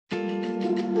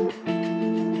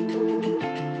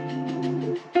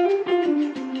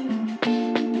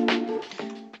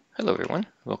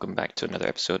welcome back to another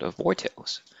episode of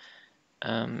Wartales.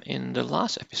 In the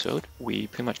last episode, we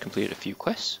pretty much completed a few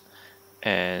quests,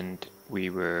 and we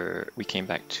came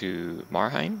back to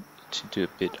Marheim to do a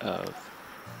bit of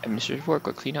administrative work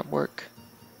or cleanup work,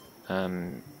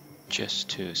 just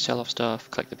to sell off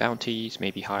stuff, collect the bounties,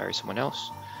 maybe hire someone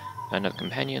else, another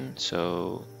companion.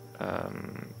 So,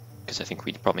 because I think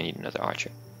we probably need another archer,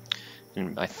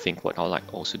 and I think what I'll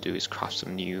like also do is craft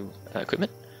some new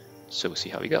equipment. So we'll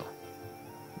see how we go.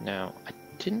 Now, I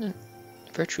didn't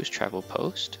Vertruse travel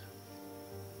post.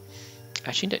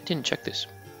 Actually, I didn't check this.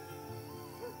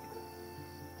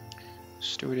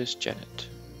 Stewardess Janet.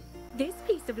 This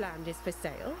piece of land is for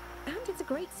sale, and it's a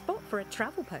great spot for a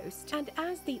travel post. And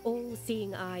as the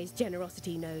all-seeing eye's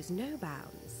generosity knows no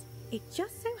bounds, it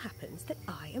just so happens that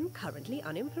I am currently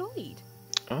unemployed.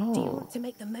 Oh. Do you want to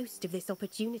make the most of this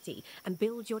opportunity and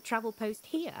build your travel post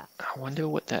here? I wonder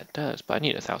what that does, but I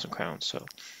need 1,000 crowns, so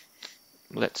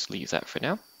let's leave that for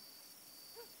now.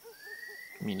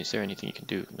 I mean, is there anything you can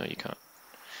do? No, you can't.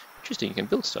 Interesting, you can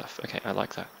build stuff. Okay, I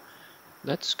like that.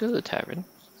 Let's go to the tavern.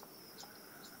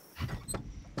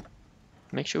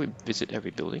 Make sure we visit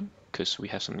every building, because we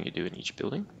have something to do in each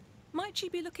building. Might she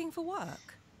be looking for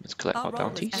work? Let's collect our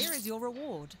bounties. Here is your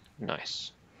reward.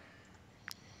 Nice.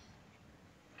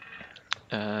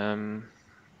 So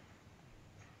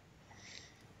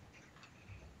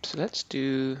let's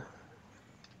do...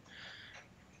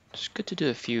 It's good to do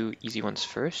a few easy ones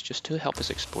first, just to help us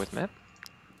explore the map.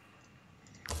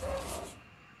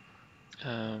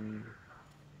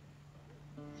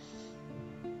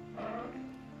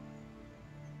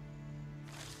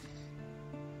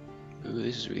 Ooh,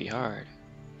 this is really hard.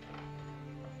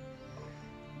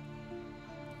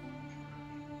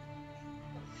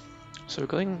 So we're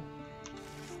going...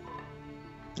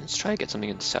 Let's try to get something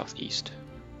in the southeast.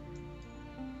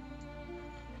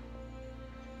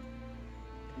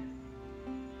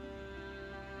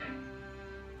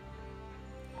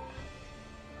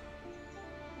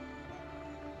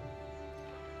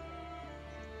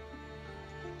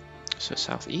 So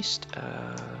southeast.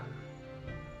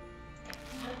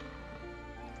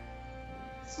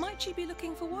 Might she be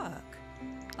looking for work?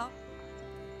 I've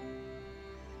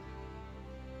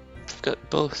got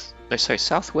both. No, sorry,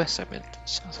 southwest. I meant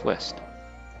southwest.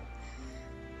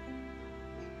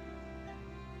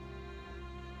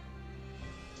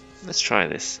 Let's try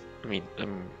this. I mean,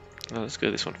 well, let's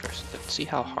go this one first. Let's see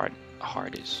how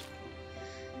hard is.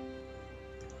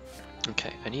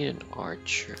 Okay, I need an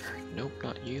archer. Nope,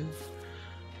 not you.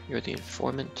 You're the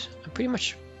informant. I pretty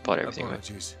much bought everything.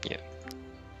 Apologies. Right?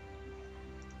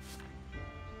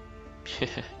 Yeah.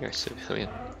 You're a civilian.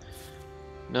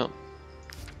 No.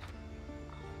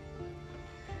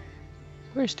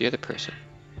 Where's the other person?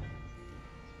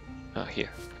 Oh, here.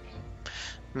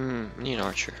 Need an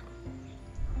archer.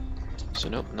 So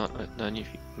nope,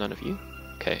 none of you.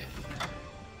 Okay.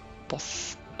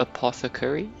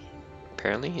 Apothecary,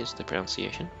 apparently, is the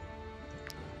pronunciation.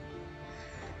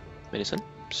 Medicine,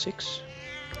 6.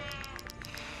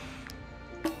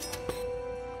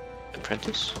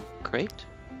 Apprentice, great.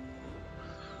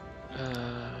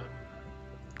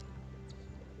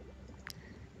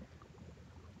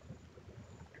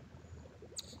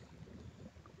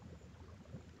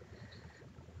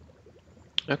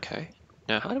 Okay.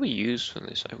 Now, how do we use from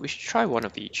this? We should try one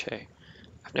of each, hey?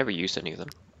 I've never used any of them.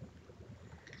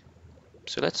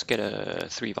 So let's get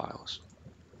 3 vials.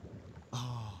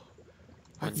 Oh,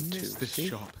 I've missed this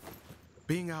shop.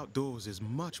 Being outdoors is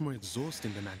much more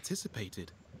exhausting than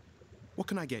anticipated. What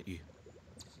can I get you?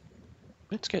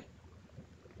 Let's get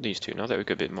these 2. Now that we've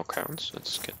got a bit more crowns,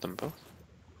 let's get them both.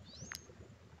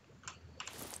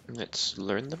 Let's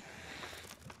learn them.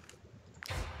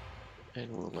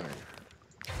 And we'll learn.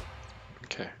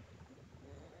 Okay.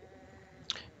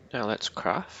 Now let's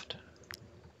craft.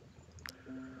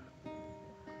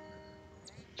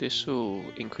 This will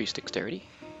increase dexterity.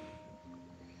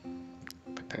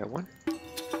 Prepare 1.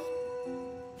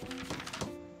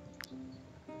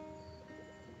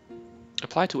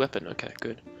 Apply to weapon. Okay,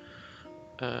 good.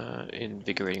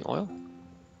 Invigorating oil.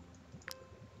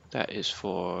 That is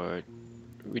for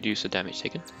reduce the damage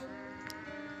taken.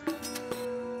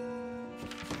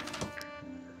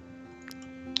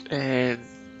 And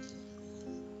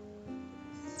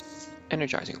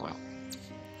energizing oil.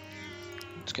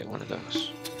 Let's get one of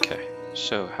those. Okay,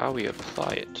 so how we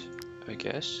apply it, I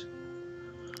guess.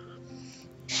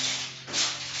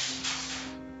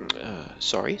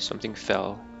 Sorry, something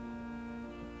fell.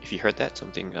 If you heard that,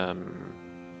 something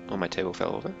on my table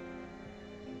fell over.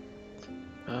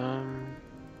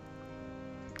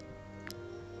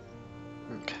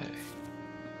 Okay.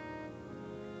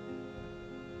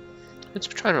 Let's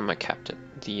try it on my captain,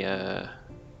 the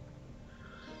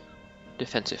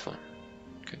defensive one.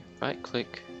 Okay, right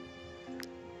click.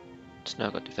 It's now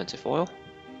got defensive oil.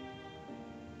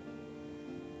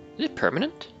 Is it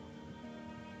permanent?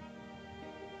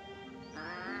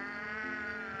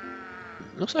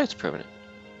 Looks like it's permanent.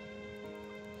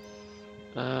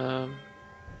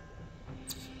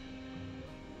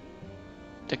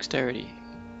 Dexterity.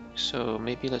 So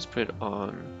maybe let's put it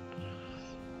on.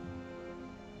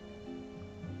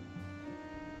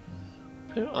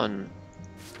 Put it on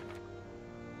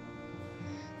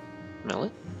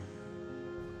Melon.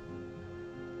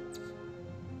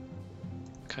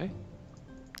 Okay.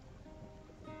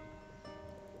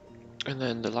 And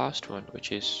then the last one,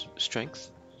 which is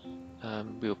strength,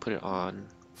 we'll put it on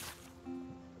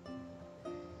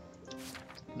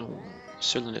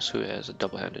Cylinus, who has a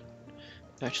double-handed.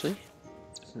 Actually,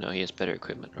 no, he has better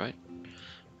equipment, right?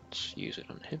 Let's use it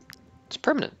on him. It's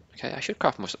permanent. Okay, I should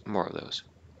craft more of those.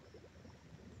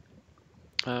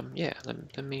 Yeah,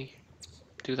 let me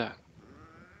do that.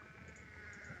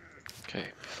 Okay,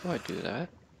 before I do that,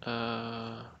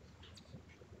 I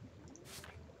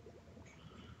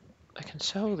can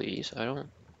sell these. I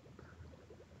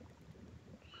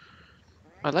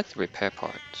like the repair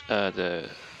parts, the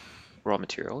raw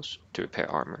materials to repair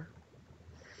armor.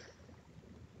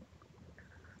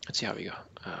 Let's see how we go.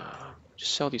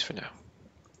 Just sell these for now.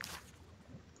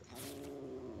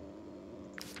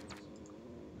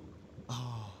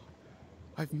 Oh,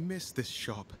 I've missed this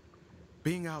shop.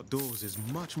 Being outdoors is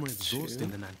much more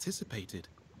exhausting than anticipated.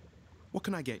 What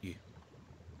can I get you?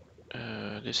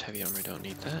 This heavy armor, don't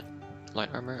need that. Light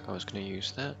armor, I was gonna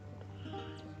use that.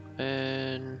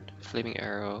 And flaming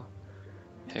arrow,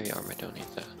 heavy armor, don't need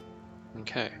that.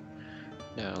 Okay,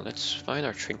 now let's find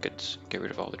our trinkets. Get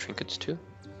rid of all the trinkets too.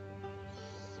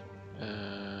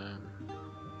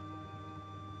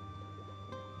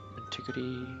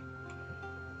 Antiquity.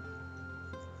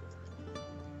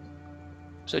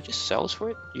 So it just sells for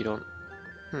it? You don't...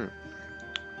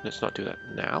 Let's not do that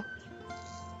now.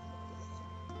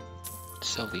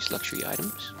 Sell these luxury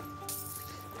items.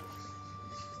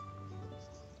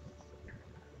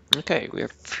 Okay, we are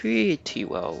pretty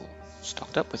well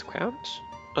stocked up with crowns.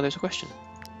 Oh, there's a question.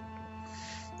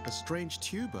 A strange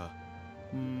tuber?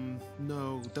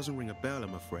 No, doesn't ring a bell,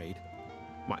 I'm afraid.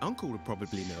 My uncle would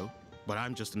probably know, but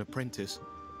I'm just an apprentice.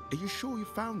 Are you sure you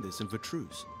found this in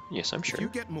Vertruse? Yes, I'm sure. If you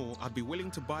get more, I'd be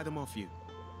willing to buy them off you.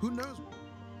 Who knows?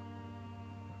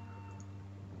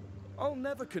 I'll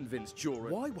never convince Gerolt.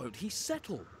 Why won't he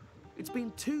settle? It's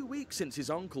been 2 weeks since his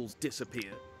uncle's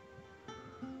disappeared.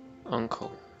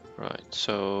 Uncle. Right,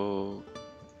 so...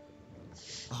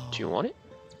 do you want it?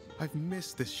 I've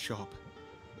missed this shop.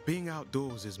 Being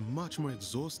outdoors is much more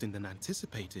exhausting than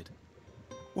anticipated.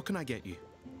 What can I get you?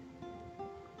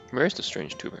 Where's the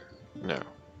strange tuber? No.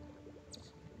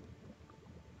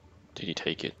 Did he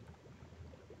take it?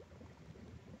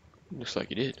 Looks like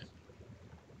he did.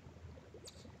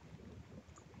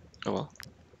 Oh well.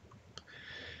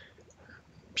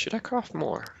 Should I craft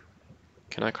more?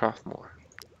 Can I craft more?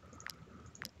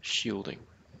 Shielding.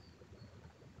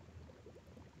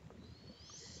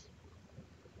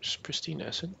 Just pristine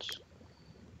essence.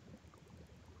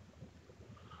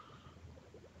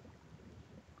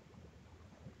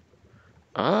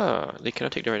 Ah, they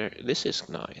cannot take the right. This is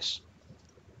nice.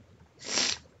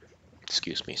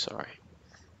 Excuse me, sorry.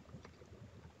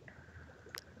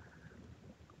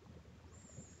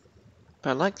 But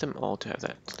I like them all to have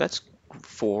that. So let's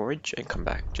forage and come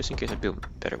back, just in case I build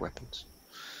better weapons.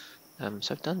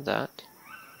 So I've done that.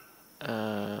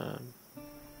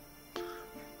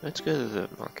 Let's go to the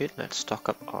market. Let's stock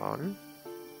up on.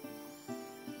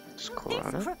 This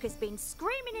crook has been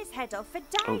screaming his head off for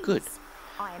days. Oh, good.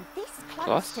 I am this close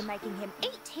Cloth. to making him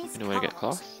eat his You know where to get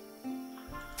cart. cloth?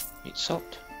 Need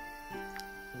salt.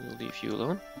 We'll leave you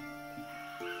alone.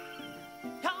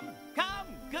 Come, come,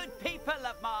 good people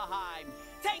of Marheim.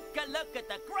 Take a look at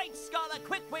the great scholar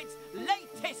Quickwit's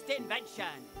latest invention.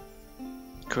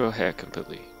 Grow hair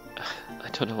completely. I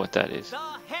don't know what that is. The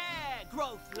hair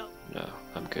growth look. No,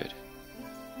 I'm good.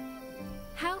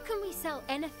 How can we sell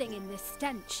anything in this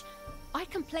stench? I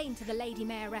complained to the Lady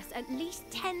Mayoress at least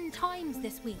 10 times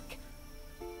this week.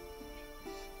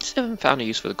 Still haven't found a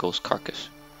use for the ghost carcass.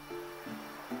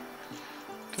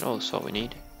 Got all the salt we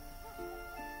need.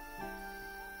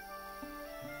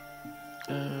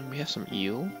 We have some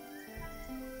eel.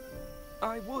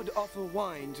 I would offer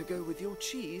wine to go with your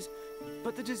cheese,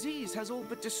 but the disease has all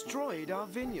but destroyed our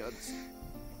vineyards.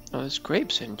 Oh, there's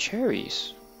grapes and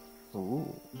cherries.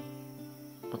 Ooh.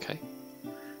 Okay.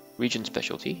 Region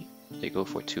specialty. They go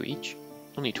for 2 each.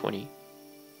 Only 20.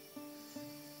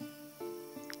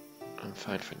 I'm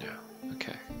fine for now.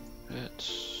 Okay,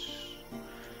 let's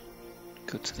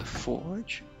go to the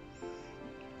forge.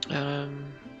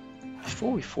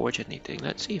 Before we forge anything,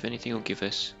 let's see if anything will give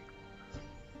us.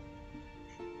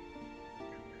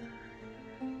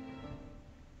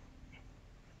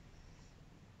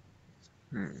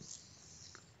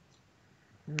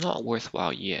 Not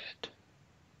worthwhile yet.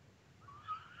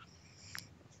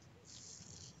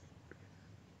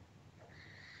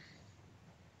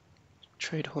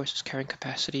 Trade horses carrying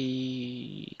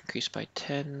capacity increased by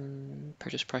 10.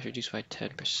 Purchase price reduced by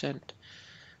 10%.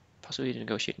 Possibility to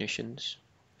negotiate missions.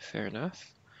 Fair enough.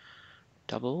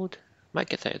 Doubled. Might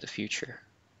get that in the future.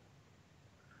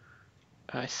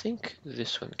 I think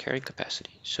this one, carrying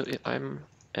capacity. So if I'm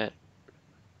at,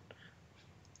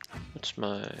 what's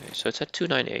my, so it's at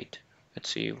 298. Let's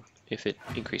see if it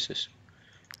increases.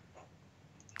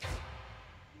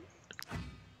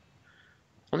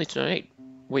 Only 298.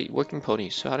 Wait, working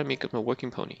ponies. So how to make up a working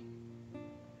pony?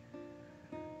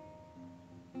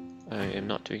 I am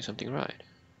not doing something right.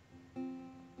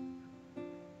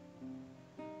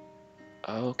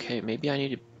 Okay, maybe I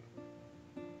need to.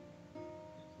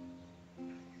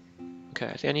 Okay,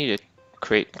 I think I need to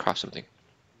craft something.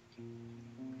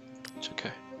 It's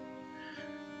okay.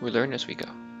 We learn as we go.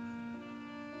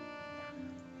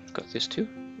 I've got this too,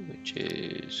 which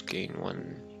is gain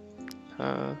 1.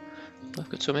 I've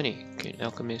got so many. Gain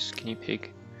alchemist, guinea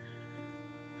pig.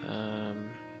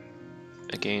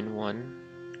 Gain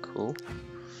 1. Cool.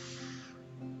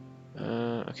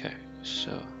 Okay,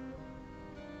 so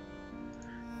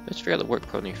let's figure out the work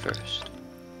pony first.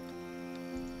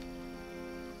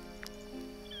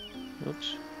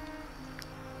 Oops.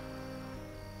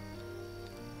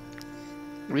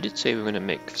 We did say we were going to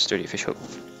make sturdy fish hook.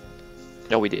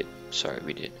 No, we did. Sorry,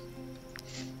 we did.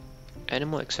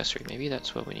 Animal accessory. Maybe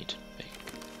that's what we need to make.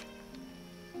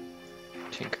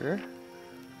 Tinker.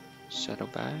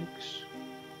 Saddlebags.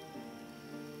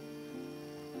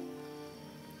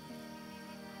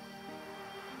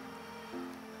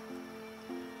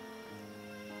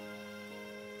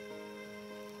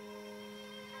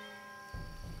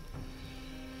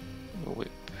 A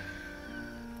whip.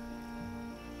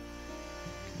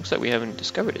 Looks like we haven't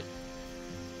discovered it.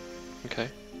 Okay.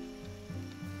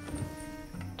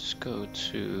 Let's go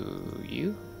to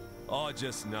you. I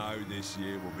just know this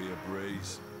year will be a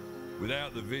breeze.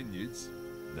 Without the vineyards,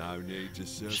 no need to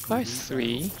search. Just buy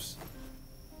 3.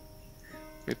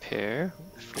 Repair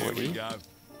 40. Here we go.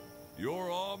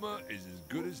 Your armor is as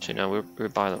good as. So now we're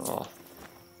buying them all.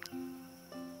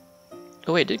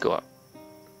 Oh wait, it did go up.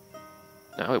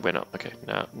 Now it went up. Okay,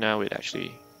 now it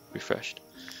actually refreshed.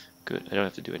 Good. I don't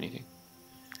have to do anything.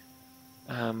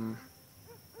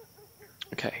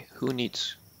 Okay, who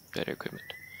needs better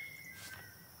equipment?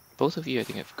 Both of you, I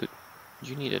think, have good.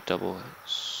 You need a double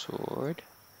sword.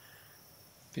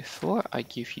 Before I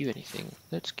give you anything,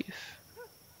 let's give.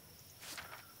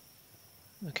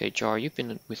 Okay, Jar, you've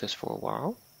been with us for a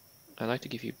while. I'd like to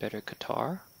give you better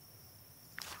guitar.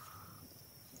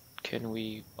 Can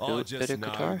we build better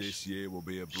guitars? This year will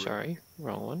be a Sorry,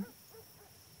 wrong one.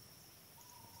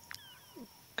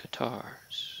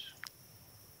 Guitars.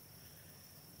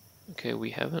 Okay, we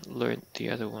haven't learned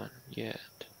the other one yet.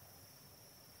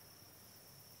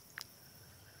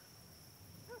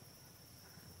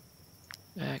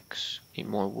 Axe, need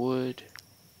more wood,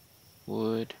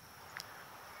 wood,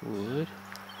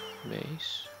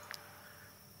 mace.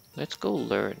 Let's go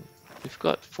learn. We've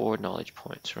got 4 knowledge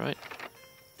points, right?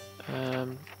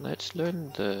 Let's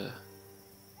learn the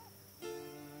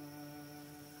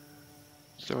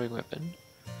throwing weapon.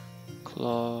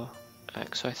 Claw,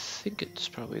 axe, I think it's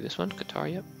probably this one, guitar,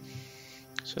 yep.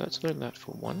 So let's learn that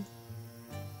for 1.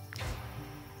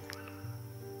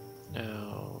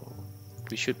 Now,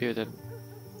 we should be able to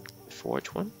forge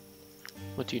one.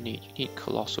 What do you need? You need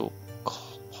colossal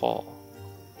claw.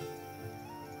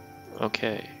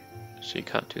 Okay, so you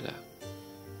can't do that.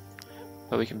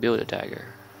 But we can build a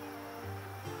dagger.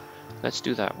 Let's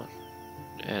do that one.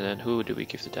 And then who do we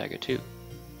give the dagger to?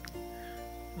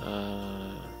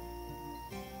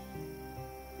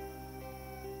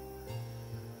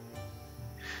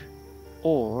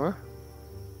 Or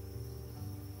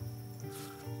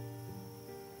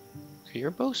okay,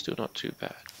 your bow's still not too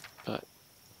bad, but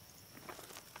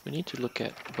we need to look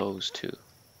at bows too.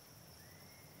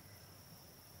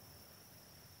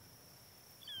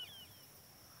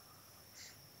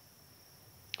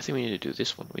 I think we need to do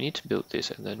this one. We need to build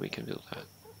this and then we can build that.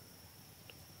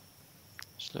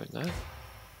 Let's learn that.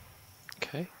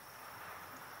 Okay.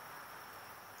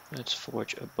 Let's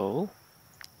forge a bow.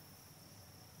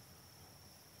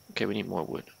 Okay, we need more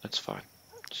wood. That's fine.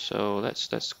 So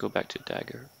let's go back to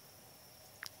dagger.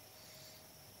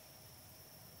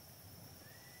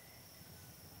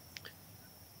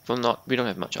 Well, not. We don't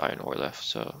have much iron ore left,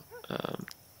 so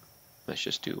let's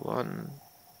just do one.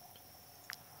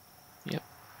 Yep.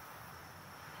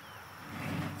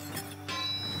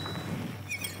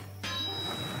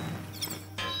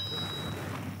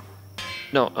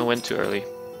 No, I went too early.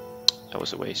 That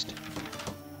was a waste.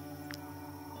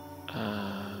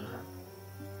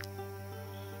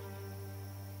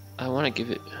 I want to give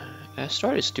it.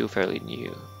 Astar is still fairly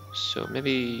new, so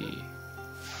maybe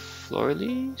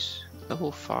Florlees,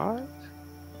 level 5.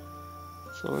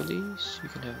 Florlees, you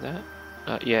can have that.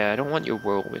 Yeah, I don't want your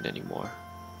whirlwind anymore.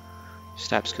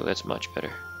 Stab skill, that's much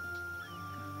better.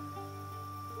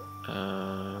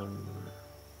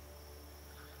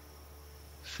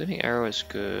 Flaming arrow is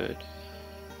good.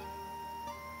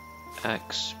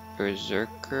 Axe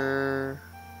berserker.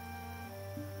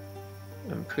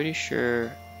 I'm pretty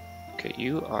sure. Okay,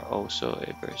 you are also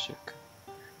a berserker.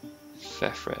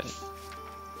 Fefred.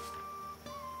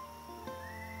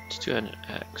 It's 2-handed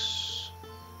axe.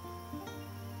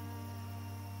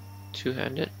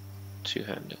 Two-handed?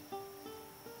 Two-handed.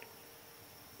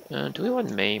 Do we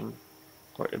want maim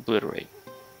or obliterate?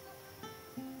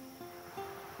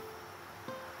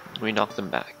 We knock them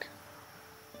back.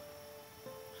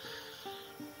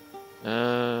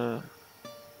 No,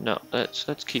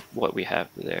 let's keep what we have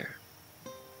there.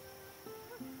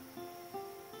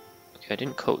 Okay, I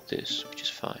didn't coat this, which is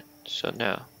fine. So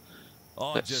now,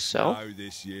 let's just sell. know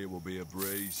this year will be a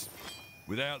breeze.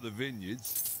 Without the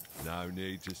vineyards, no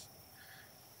need to.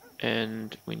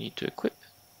 And we need to equip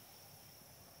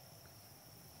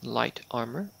light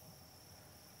armor.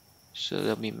 So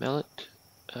there'll be mallet,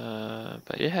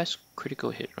 but it has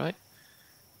critical hit, right?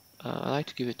 I like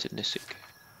to give it to Nisik.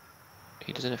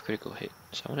 He doesn't have critical hit,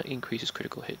 so I want to increase his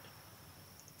critical hit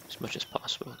as much as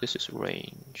possible. This is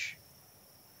range.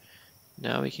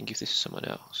 Now we can give this to someone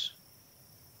else.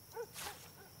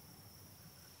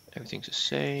 Everything's the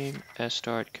same.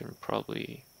 Astart can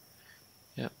probably...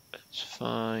 Yep, that's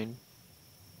fine.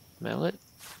 Mallet?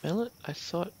 Mallet? I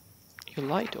thought you're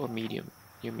light or medium?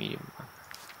 You're medium.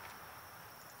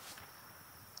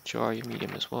 Jar, you're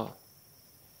medium as well.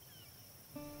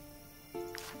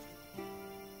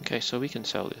 Okay, so we can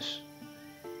sell this.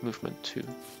 Movement 2.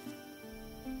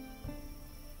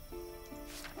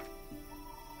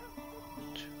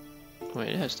 Wait,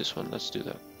 it has this one. Let's do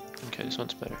that. Okay, this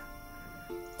one's better.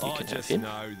 You can have him.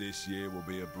 Know this year will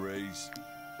be a breeze.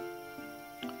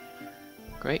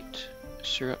 Great.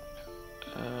 Syrup.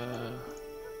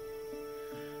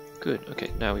 Good.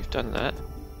 Okay, now we've done that.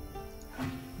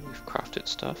 We've crafted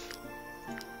stuff.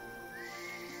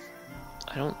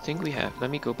 I don't think we have. Let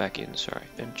me go back in, sorry,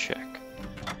 and check.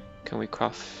 Can we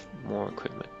craft more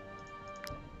equipment?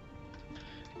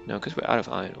 No, because we're out of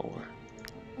iron ore.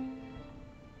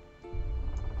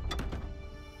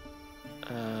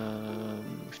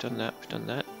 We've done that, we've done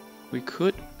that. We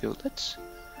could build it.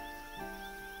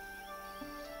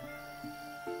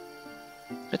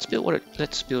 Let's build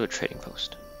a trading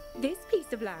post. This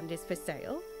piece of land is for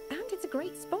sale, and it's a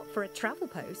great spot for a travel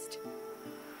post.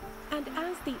 And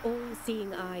as the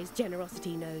all-seeing eye's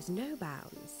generosity knows no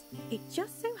bounds, it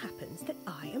just so happens that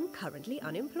I am currently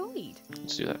unemployed.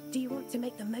 Let's do that. Do you want to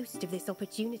make the most of this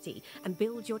opportunity and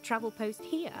build your travel post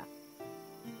here?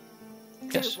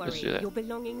 Yes, Don't worry, let's do that. your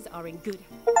belongings are in good...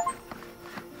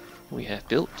 We have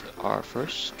built our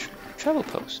first travel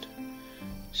post.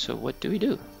 So what do we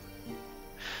do?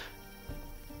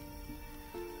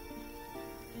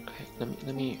 Okay,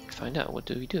 let me find out. What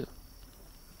do we do?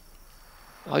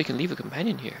 Oh, you can leave a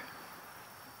companion here.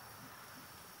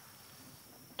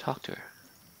 Talk to her.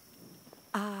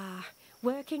 Ah,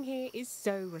 working here is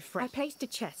so refreshing. I placed a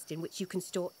chest in which you can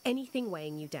store anything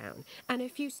weighing you down, and a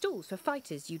few stalls for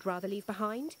fighters you'd rather leave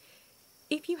behind.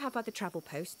 If you have other travel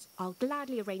posts, I'll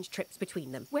gladly arrange trips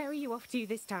between them. Where are you off to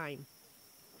this time?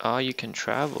 Ah, you can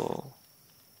travel.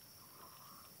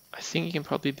 I think you can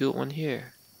probably build one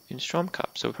here in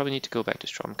Stromkop, so we probably need to go back to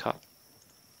Stromkop.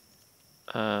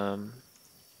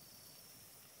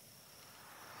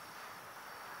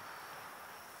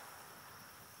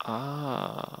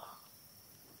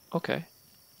 Okay.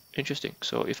 Interesting.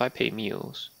 So if I pay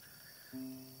meals,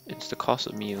 it's the cost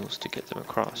of meals to get them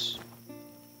across.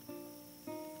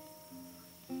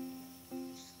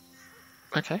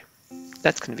 Okay.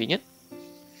 That's convenient.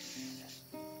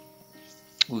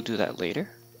 We'll do that later.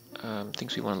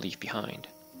 Things we want to leave behind.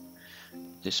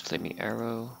 This flaming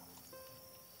arrow.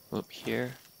 Up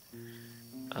here.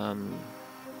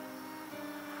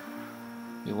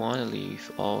 We want to leave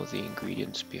all the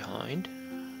ingredients behind.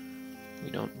 We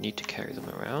don't need to carry them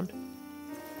around.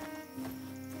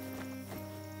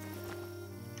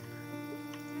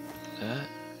 That.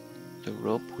 The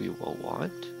rope we will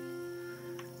want.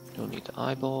 Don't need the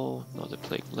eyeball, nor the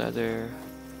plague leather.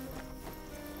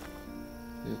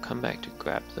 We'll come back to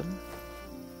grab them.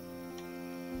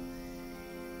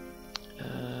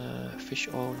 Fish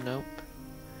oil, nope.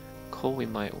 Coal we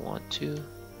might want to.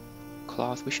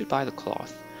 Cloth, we should buy the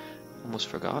cloth. Almost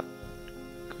forgot.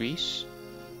 Grease.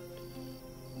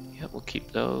 Yeah, we'll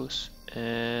keep those.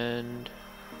 And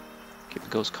keep the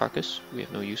ghost carcass. We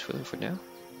have no use for them for now.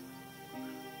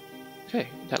 Okay,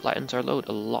 that lightens our load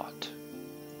a lot.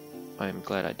 I'm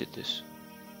glad I did this.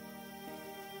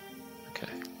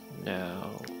 Okay, now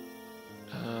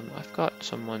I've got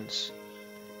someone's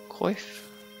coif.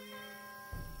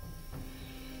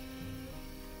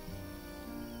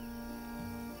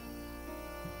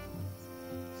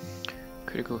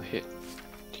 Critical hit.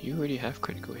 Do you already have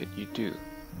critical hit? You do.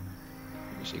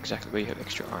 It's exactly where you have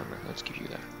extra armor. Let's give you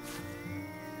that.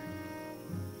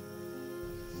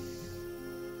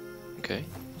 Okay,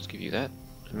 let's give you that.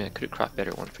 I mean, I could have crafted a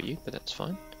better one for you, but that's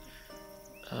fine.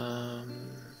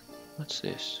 What's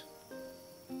this?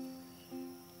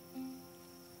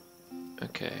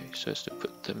 Okay, so it's to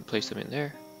put them, place them in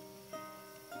there.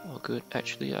 Oh, good.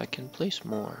 Actually, I can place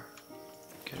more.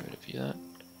 Get rid of that.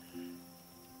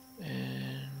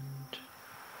 And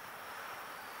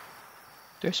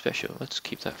they're special. Let's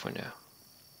keep that for now.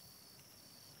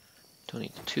 Don't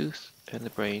need the tooth and the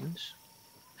brains.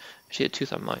 Actually, the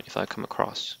tooth I might if I come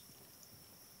across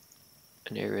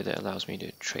an area that allows me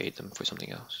to trade them for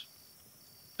something else.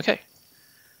 Okay,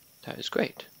 that is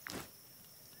great.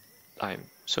 I'm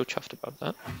so chuffed about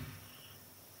that.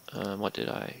 What did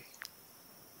I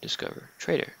discover?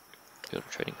 Trader. Build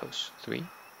a trading post. 3.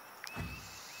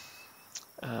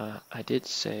 I did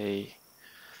say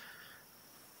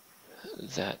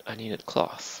that I needed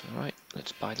cloth. Alright,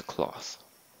 let's buy the cloth.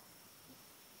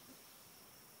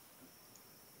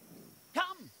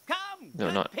 No,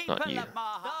 not you.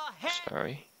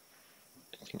 Sorry.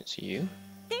 I think it's you.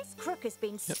 This crook has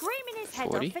been screaming his head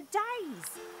 40. off for days.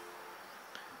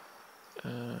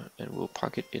 And we'll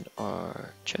park it in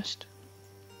our chest.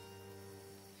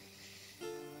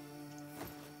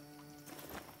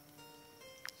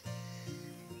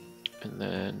 And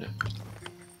then,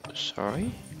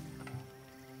 sorry,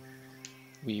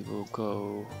 we will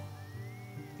go.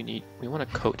 We want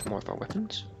to coat more of our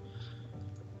weapons.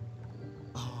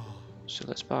 So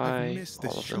let's buy I've missed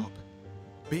this all of them. shop.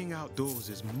 Being outdoors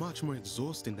is much more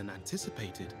exhausting than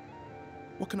anticipated.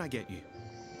 What can I get you?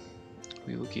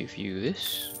 We will give you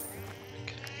this.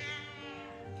 Okay.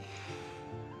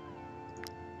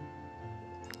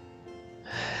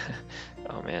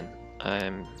 Oh man,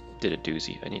 I did a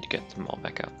doozy. I need to get them all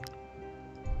back out.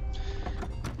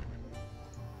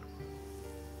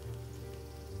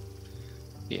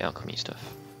 The alchemy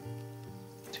stuff.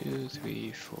 2,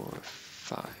 3, 4,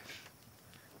 5.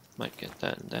 Might get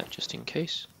that and that just in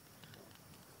case.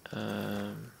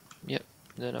 Yep,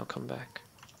 then I'll come back.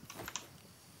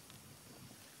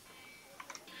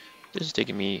 This is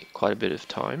taking me quite a bit of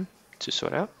time to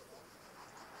sort out,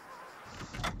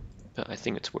 but I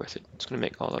think it's worth it. It's going to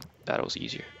make all the battles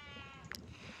easier.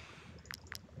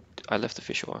 I left the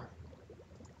fish oil.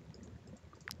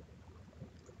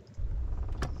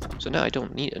 So now I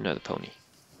don't need another pony.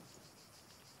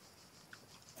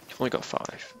 I've only got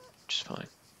 5, which is fine.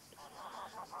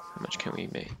 How much can we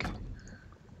make?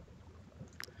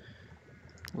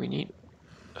 We need...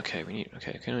 Okay,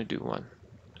 okay, I can only do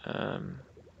 1.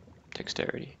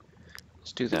 Dexterity.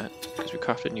 Let's do that, because we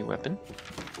crafted a new weapon.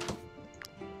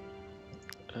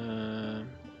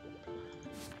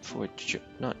 For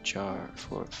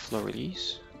for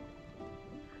Fleur-de-Lis.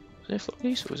 Was it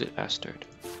Fleur-de-Lis or was it Astard?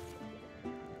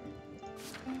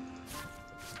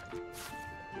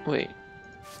 Wait,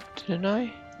 didn't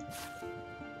I?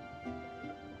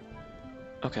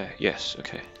 Okay, yes,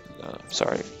 okay.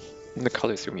 Sorry, the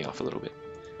color threw me off a little bit.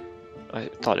 I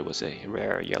thought it was a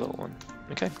rare yellow one.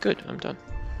 Okay, good, I'm done.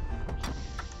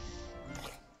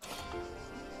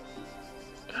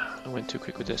 I went too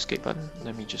quick with the escape button.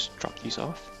 Let me just drop these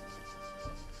off.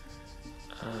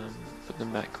 Put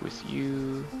them back with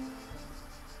you.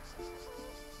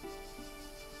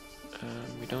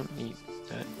 We don't need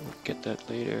that. We'll get that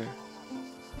later.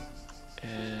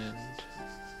 And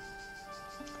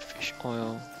fish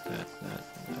oil, that, and that.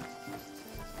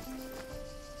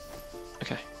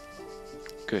 Okay,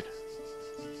 good.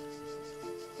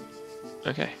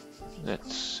 Okay,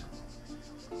 let's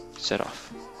set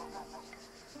off.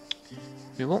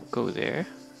 We won't go there.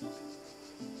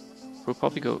 We'll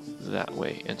probably go that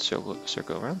way and circle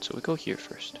around, so we'll go here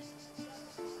first.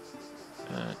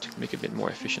 To make it a bit more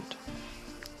efficient.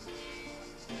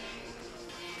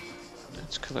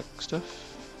 Let's collect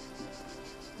stuff.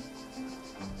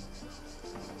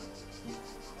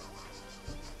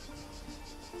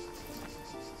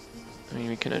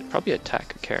 can probably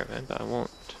attack a caravan, but I won't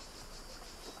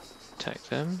attack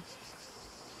them.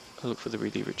 I'll look for the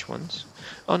really rich ones.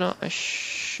 Oh no, I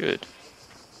should.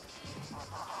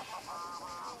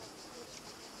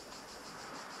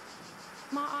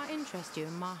 Might I interest you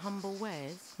in my humble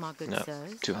wares, my good No,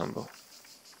 sirs? too humble.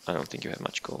 I don't think you have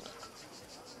much gold.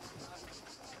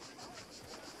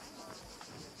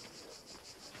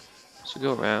 So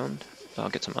go around. I'll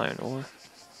get some iron ore.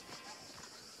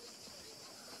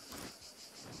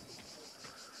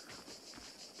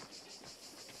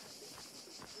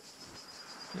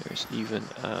 There's even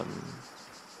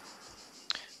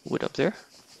wood up there.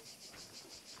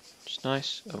 Which is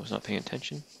nice. I was not paying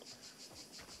attention.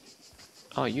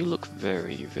 Oh, you look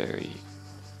very, very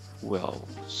well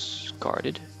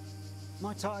guarded.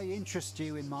 Might I interest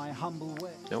you in my humble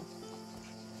way? Nope.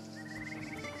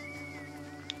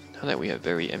 Now that we have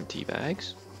very empty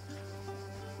bags,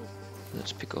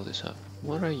 let's pick all this up.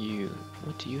 What are you?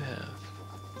 What do you have?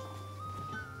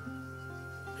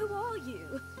 Who are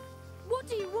you? What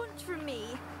do you want from me?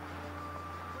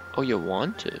 Oh, you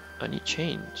want it? I need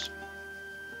chains.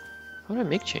 How do I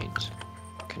make chains?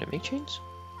 Can I make chains?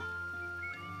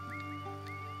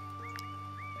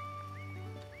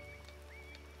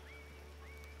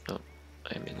 Oh,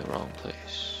 I'm in the wrong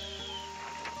place.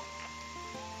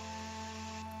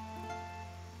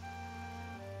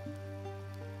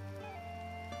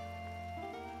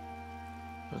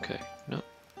 Okay, no.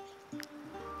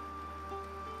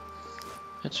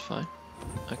 That's fine.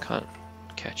 I can't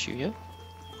catch you yet.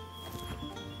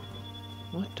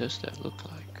 What does that look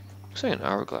like? Looks like an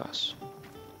hourglass.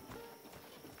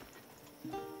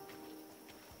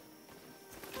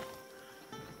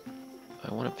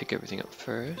 I want to pick everything up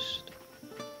first.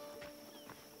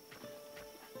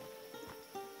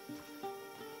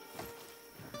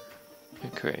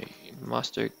 Okay,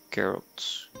 Master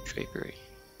Gerolt's Drapery.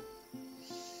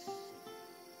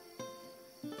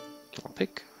 I'll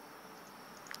pick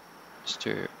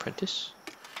Mr. Apprentice.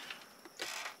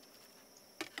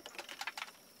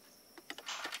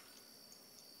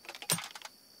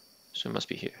 So it must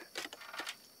be here.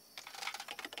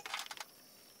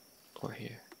 Or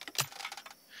here.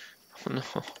 Oh no.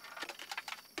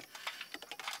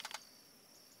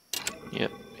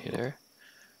 Yep, here.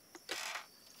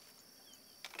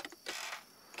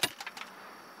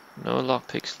 No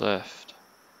lockpicks left.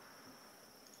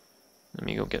 Let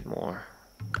me go get more.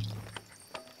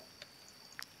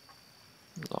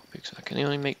 Lockpicks. I can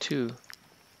only make 2.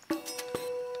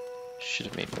 Should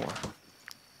have made more.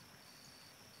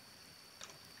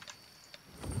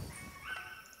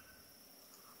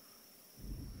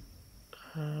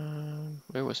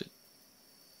 Where was it?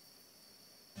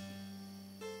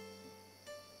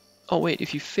 Oh wait,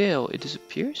 if you fail, it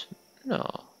disappears? No.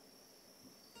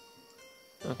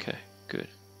 Okay, good.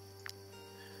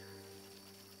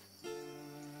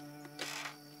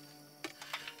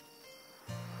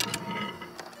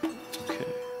 Okay.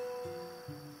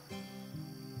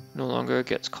 No longer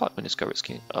gets caught when discovered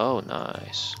skin. Oh,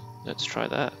 nice. Let's try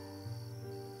that.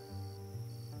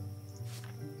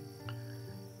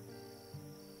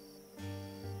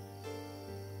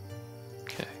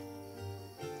 Okay.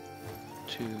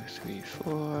 2, 3,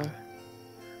 4.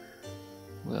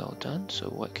 Well done. So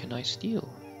what can I steal?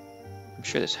 I'm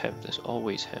sure there's hemp. There's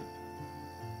always hemp.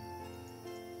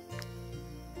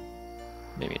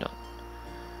 Maybe not.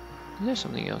 There's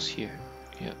something else here.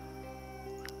 Yep.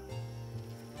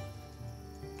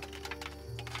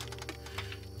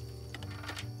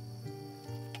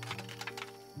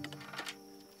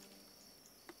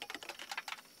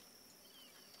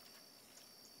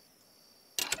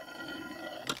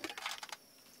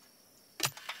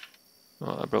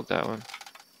 Oh, I broke that one.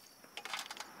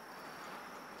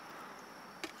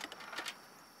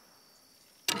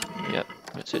 Yep,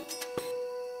 that's it.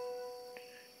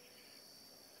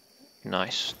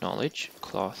 Nice knowledge,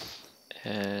 cloth,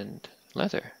 and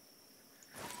leather.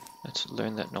 Let's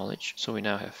learn that knowledge. So we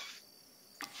now have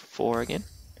 4 again.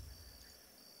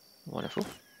 Wonderful.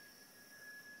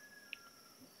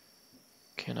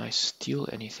 Can I steal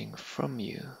anything from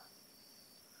you?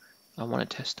 I want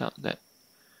to test out that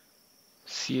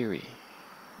theory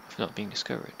of not being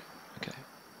discovered. Okay.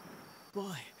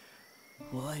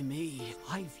 Why me?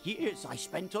 5 years I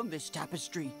spent on this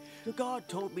tapestry. The guard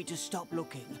told me to stop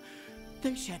looking.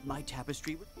 They said my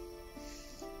tapestry was...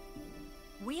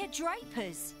 We're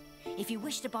drapers. If you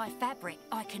wish to buy fabric,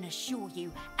 I can assure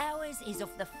you ours is of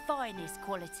the finest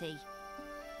quality.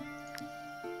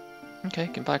 Okay,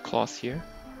 can buy cloth here.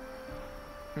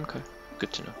 Okay,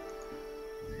 good to know.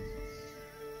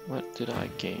 What did I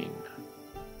gain?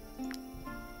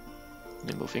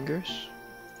 Nimble fingers,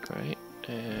 right,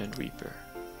 and Reaper.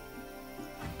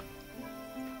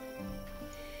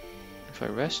 if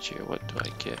I rest here, what do I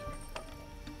get?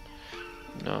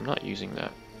 No, I'm not using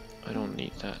that. I don't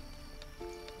need that.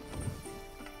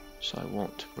 So I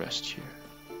won't rest here.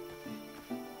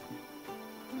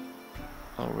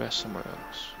 I'll rest somewhere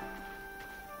else.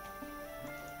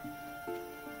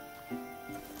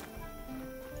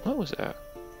 What was that?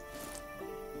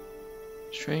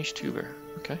 Strange tuber.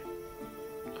 Okay.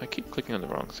 I keep clicking on the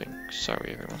wrong thing.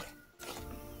 Sorry, everyone.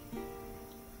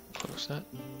 Close that.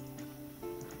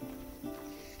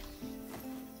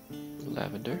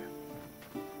 Lavender.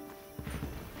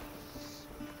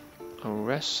 I'll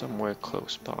rest somewhere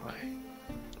close by.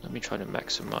 Let me try to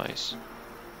maximize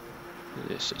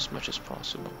this as much as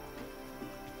possible.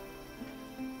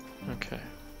 Okay.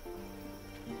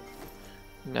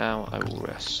 Now I will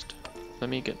rest. Let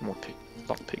me get more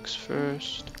lockpicks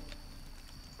first.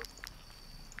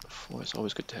 4 is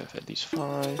always good to have at least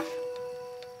 5.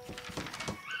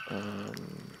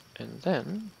 And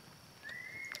then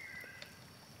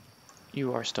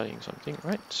you are studying something,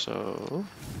 right? So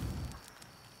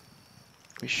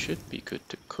we should be good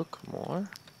to cook more.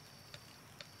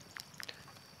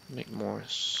 Make more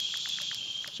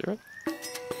syrup.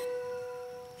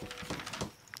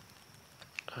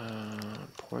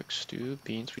 Pork stew,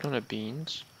 beans. We don't have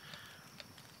beans.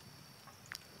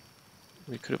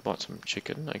 We could have bought some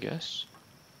chicken, I guess.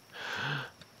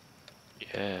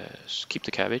 Yes, keep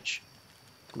the cabbage.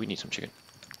 We need some chicken.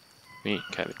 We need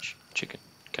cabbage, chicken,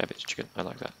 cabbage, chicken. I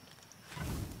like that.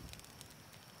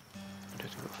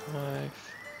 5.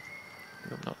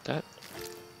 No, not that.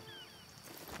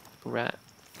 Rat.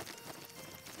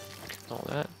 All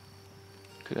that.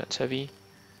 Cause that's heavy.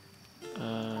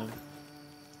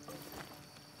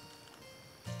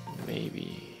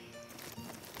 Maybe.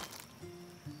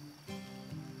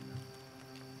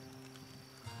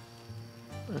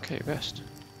 Okay, rest.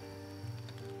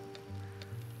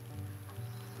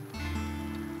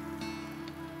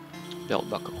 Belt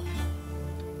buckle.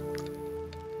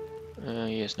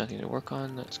 He has nothing to work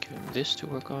on. Let's give him this to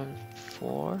work on.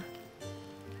 4.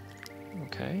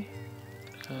 Okay.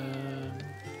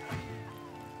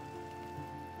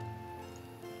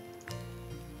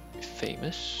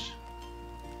 Famous.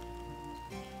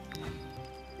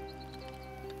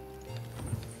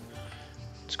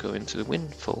 Let's go into the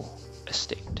Winfel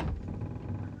Estate.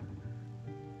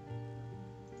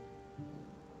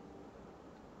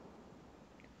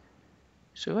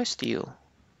 So I steal.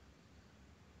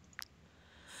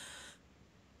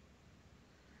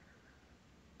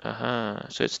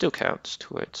 So it still counts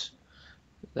towards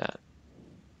that.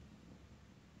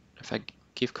 If I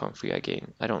give comfrey, I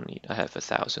gain. I don't need. I have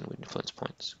 1,000 influence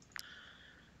points.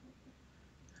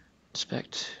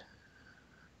 Inspect.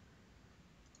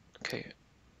 Okay.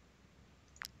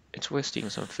 It's worth stealing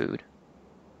some food.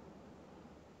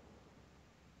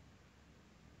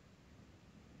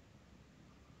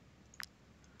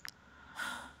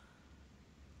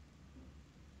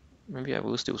 Maybe I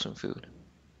will steal some food.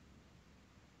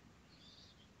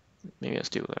 Maybe I'll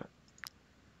steal that.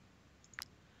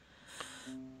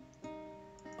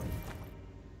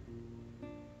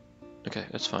 Okay,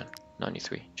 that's fine.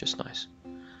 93, just nice.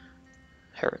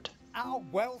 Herod. Our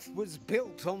wealth was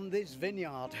built on this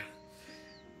vineyard.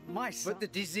 But the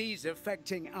disease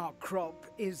affecting our crop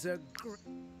is a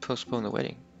Postpone the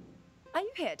wedding. Are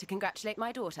you here to congratulate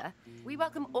my daughter? We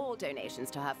welcome all donations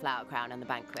to her flower crown and the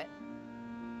banquet.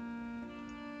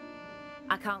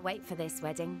 I can't wait for this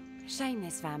wedding. Shame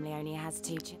this family only has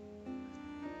 2 children.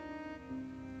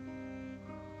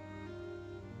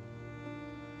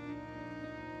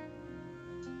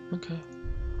 Okay.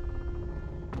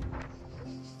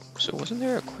 So wasn't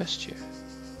there a quest here?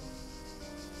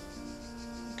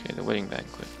 Okay, the wedding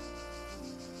banquet.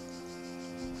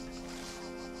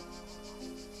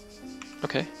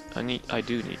 Okay, I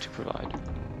do need to provide.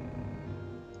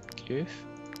 Give.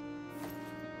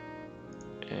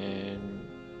 And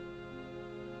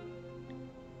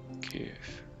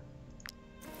give.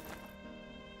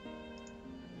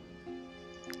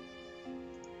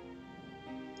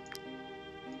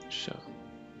 So.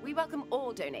 We welcome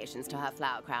all donations to her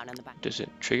flower crown and the banquet. Does it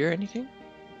trigger anything?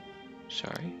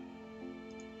 Sorry.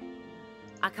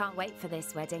 I can't wait for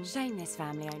this wedding. Shame this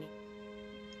family only.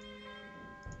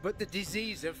 But the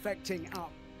disease affecting our...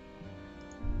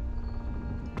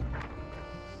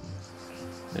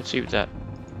 Let's see if that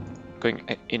going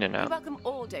in and We out welcome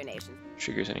all donations.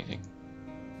 triggers anything.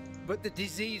 But the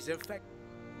disease affect...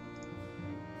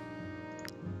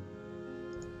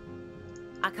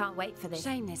 I can't wait for this.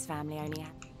 Shame this family only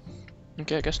have...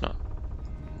 Okay, I guess not.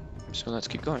 So let's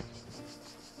keep going.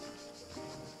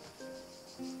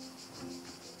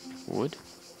 Wood.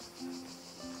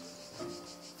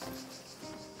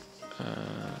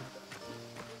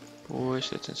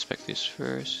 Boars, let's inspect this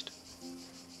first.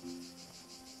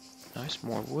 Nice,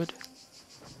 more wood.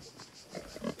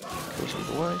 Kill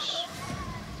some boars.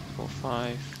 4,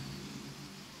 5.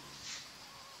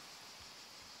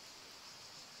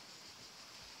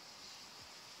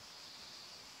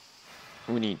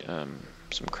 We need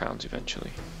some crowns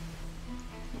eventually.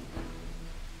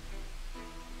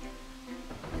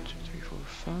 2, 3, 4,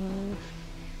 5.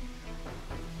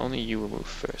 Only you will move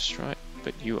first, right?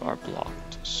 But you are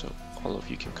blocked, so all of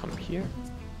you can come here.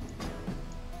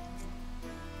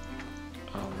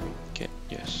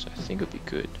 Yes, I think it would be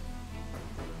good.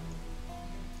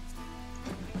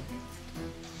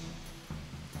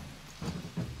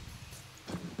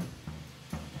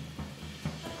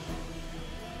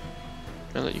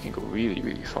 Now that you can go really,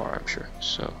 really far, I'm sure.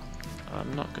 So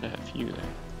I'm not gonna have you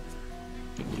there.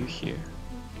 And you here.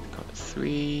 Got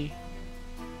 3.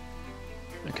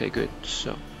 Okay, good.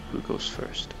 So who goes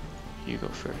first? You go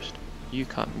first. You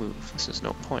can't move. This is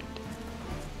no point.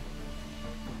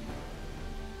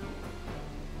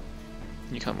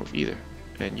 You can't move either.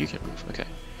 And you can move. Okay.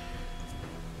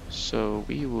 So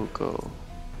we will go.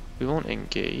 We won't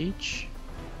engage.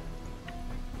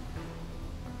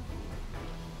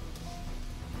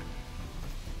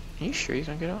 Are you sure you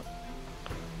can get out?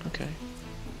 Okay.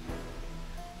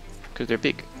 Because they're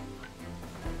big.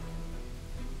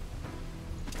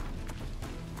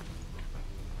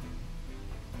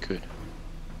 Good.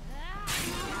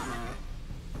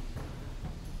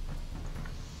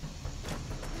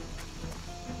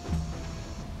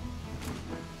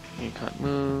 You can't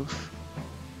move.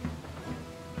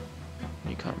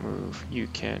 You can't move. You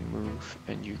can move.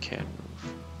 And you can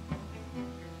move.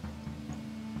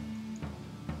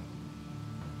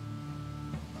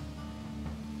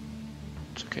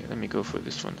 It's okay, let me go for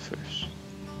this one first.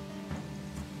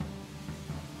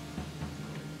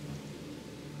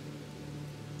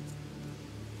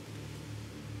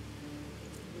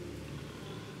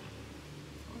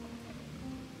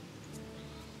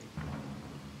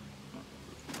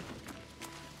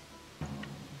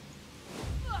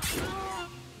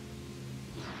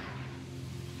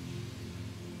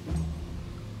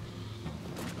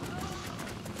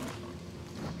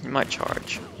 You might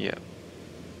charge, yeah,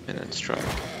 and then strike.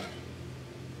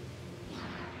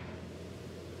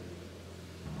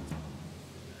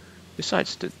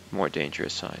 Besides the more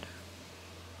dangerous side.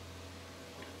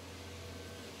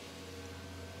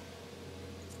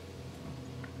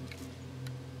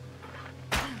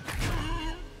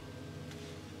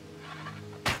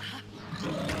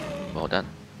 Well done.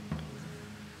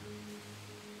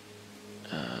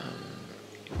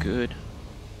 Good.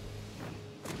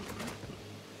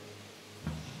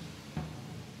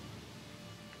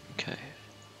 Okay.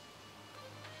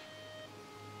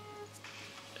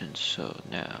 And so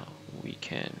now we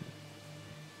can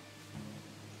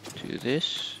do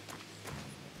this.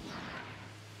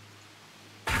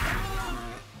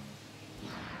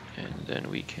 And then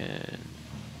we can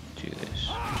do this.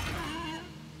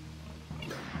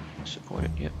 Support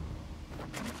it, yep.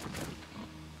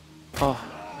 Oh,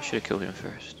 I should have killed him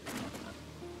first.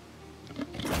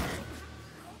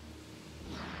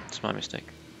 It's my mistake.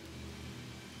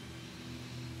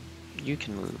 You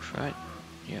can move, right?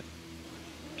 Yep.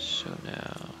 So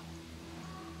now...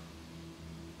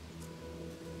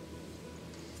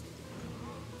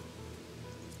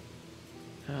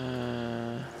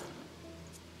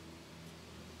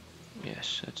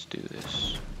 yes, let's do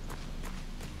this.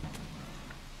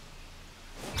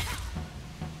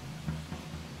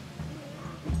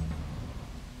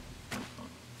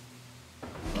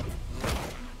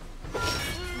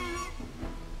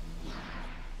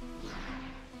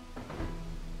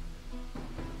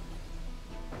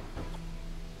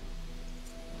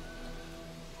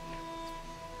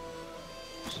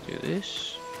 Let's do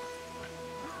this.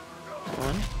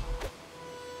 One.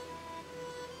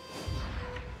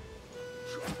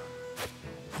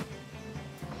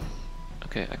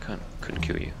 Okay, I couldn't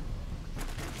kill you.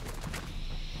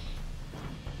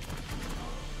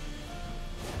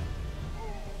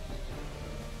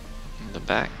 In the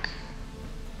back.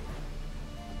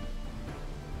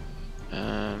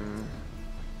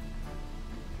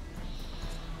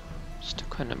 Still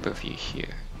quite a number of you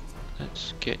here.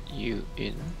 Let's get you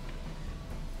in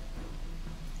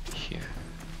here.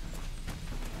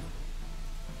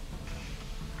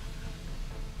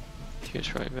 Here's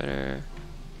probably better.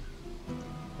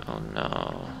 Oh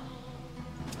no.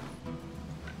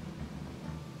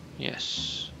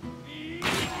 Yes.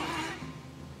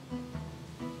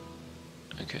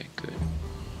 Okay, good.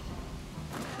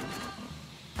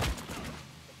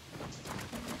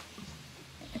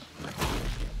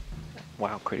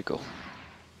 Wow, critical.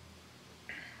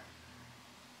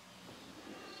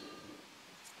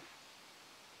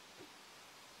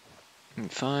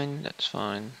 Fine, that's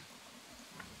fine.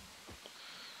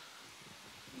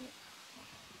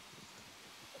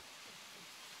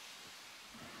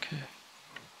 Okay.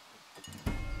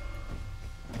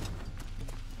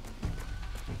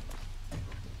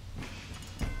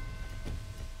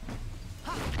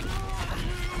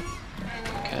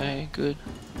 Okay, good.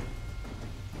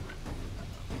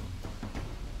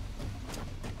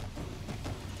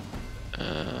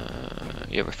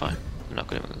 Yeah, we're fine. I'm not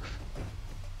gonna move.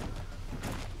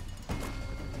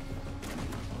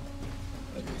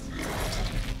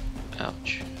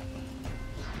 Ouch.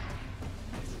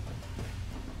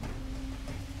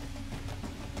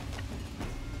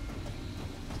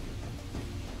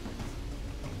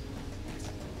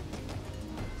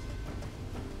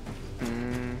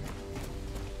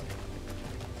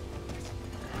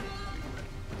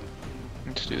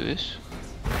 Let's do this.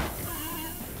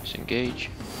 Let's engage.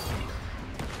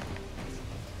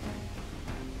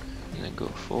 And then go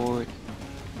forward.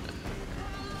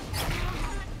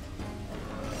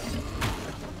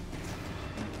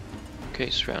 Okay,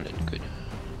 surrounded, good.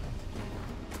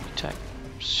 Attack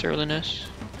surliness.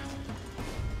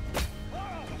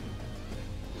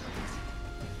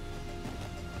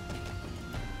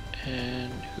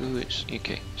 And who is,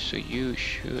 okay, so you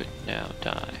should now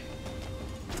die.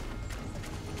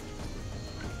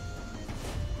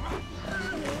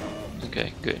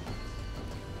 Okay, good.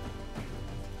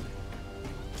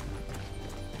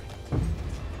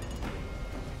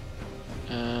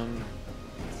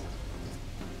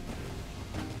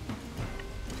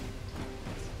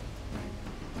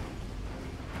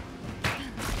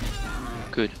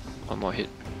 Good. One more hit.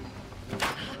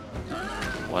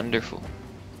 Wonderful.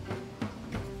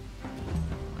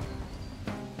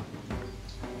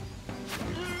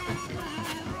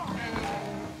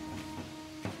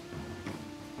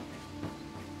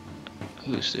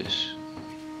 Who's this?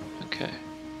 Okay.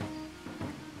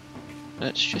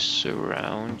 Let's just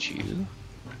surround you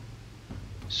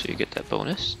so you get that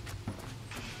bonus.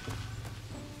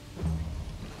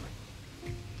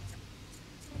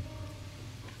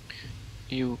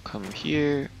 You come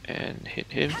here and hit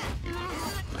him.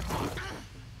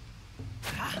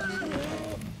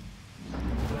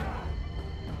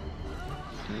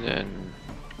 And then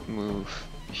move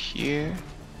here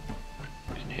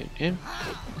and hit him.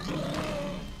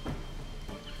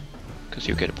 Because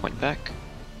you get a point back.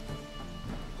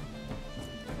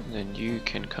 And then you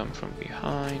can come from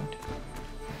behind.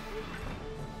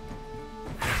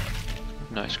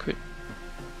 Nice crit.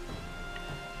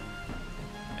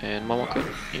 And one more crit?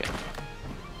 Yeah.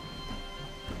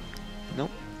 Nope.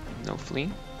 No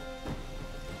fleeing.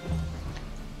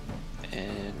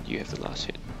 And you have the last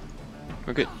hit.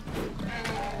 We're good.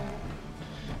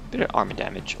 Bit of armor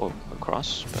damage all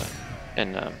across, but...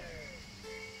 And,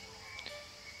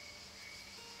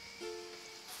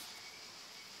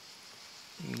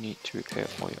 you need to repair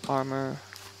all your armor.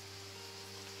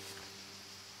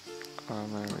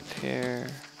 Armor repair.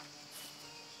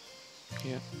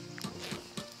 Yep.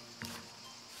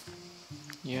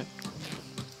 Yep.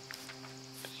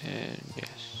 And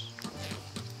yes.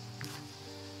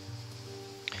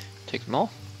 Take them all.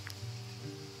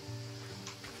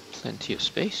 Plenty of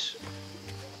space.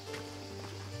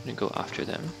 I'm gonna go after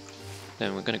them.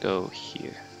 Then we're gonna go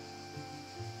here.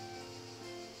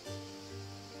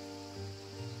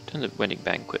 Done the wedding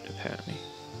banquet apparently.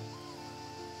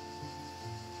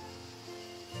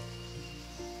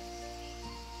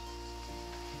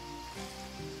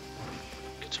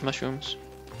 Get some mushrooms.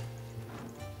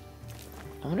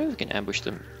 I wonder if we can ambush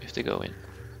them if they go in.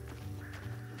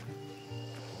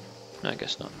 No, I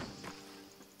guess not.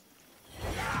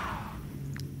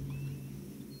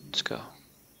 Let's go.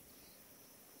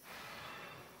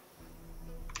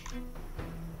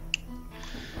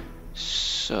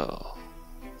 So...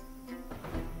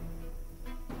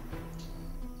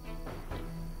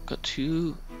 got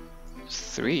 2,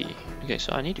 3. Okay,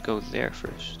 so I need to go there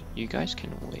first. You guys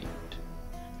can wait.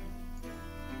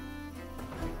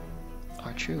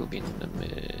 Archer will be in the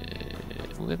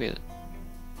mid. Will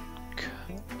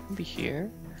be here.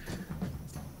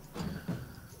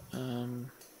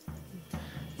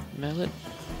 Mallet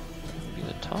will be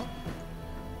the top.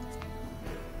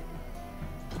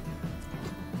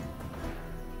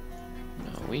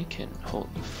 No, we can hold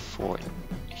the fort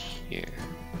here.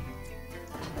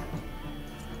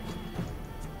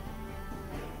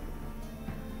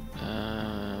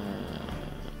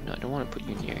 No, I don't want to put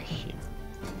you near him.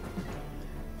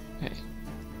 Okay,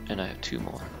 and I have 2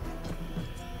 more.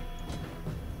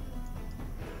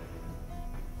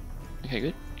 Okay,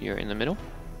 good. You're in the middle.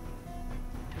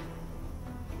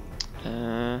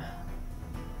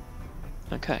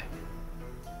 Okay.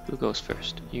 Who goes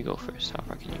first? You go first. How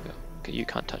far can you go? Okay, you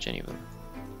can't touch any of them.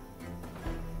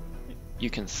 You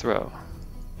can throw.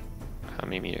 How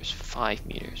many meters? 5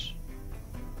 meters.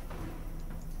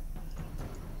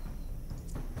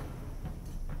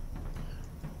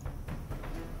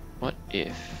 What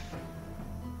if...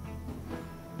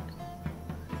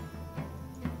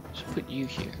 So put you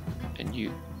here, and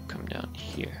you come down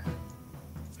here.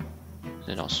 And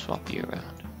then I'll swap you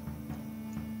around.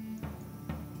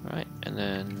 Alright, and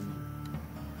then...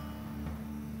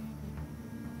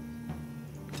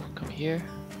 come here.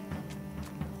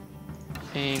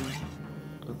 Ping.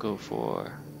 We'll go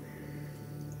for...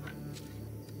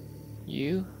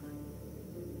 you.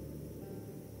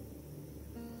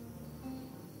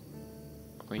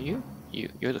 Or you? You.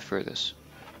 You're the furthest.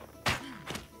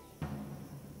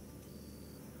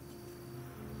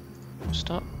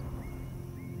 Stop.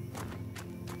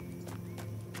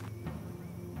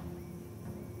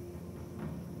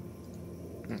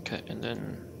 Okay, and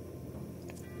then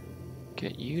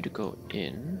get you to go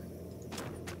in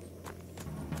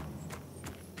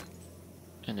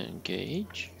and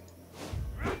engage.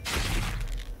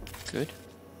 Good.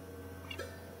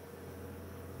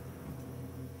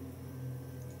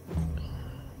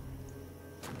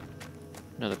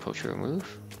 Another poacher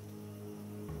remove.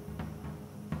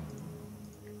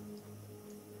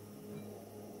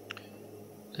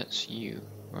 That's you,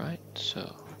 right?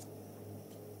 So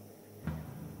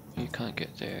you can't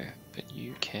get there, but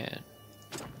you can.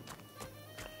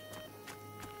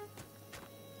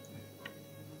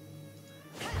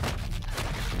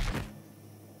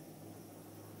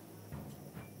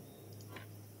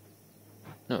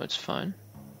 No, it's fine.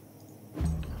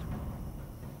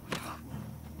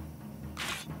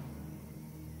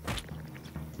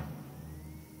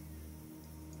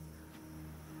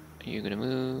 You're gonna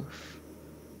move.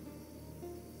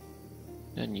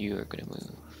 Then you are gonna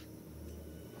move.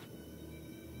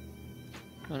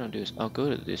 What I'll do is I'll go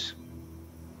to this.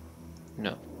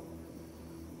 No.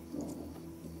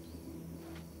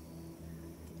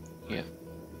 Yeah.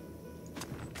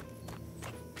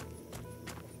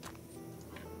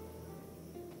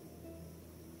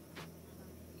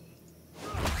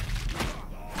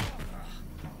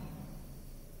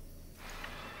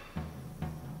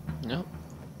 No.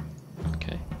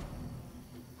 Okay.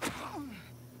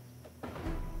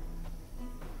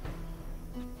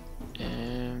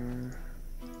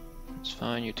 It's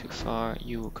fine, you're too far,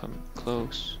 you will come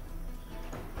close.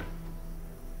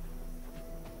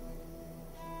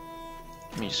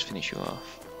 Let me just finish you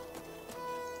off.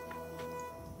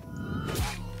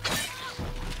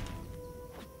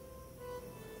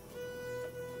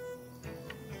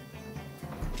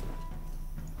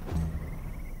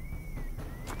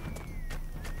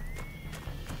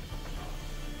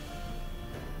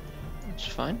 It's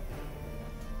fine.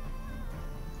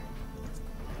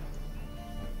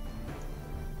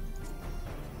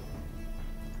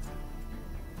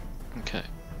 Okay,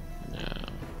 now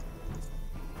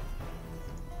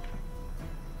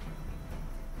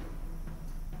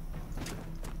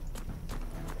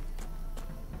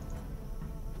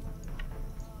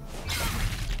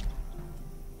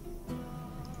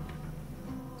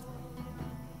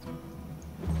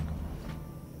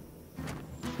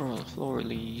for all the floor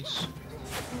release.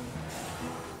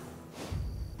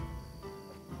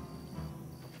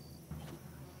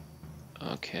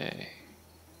 Okay.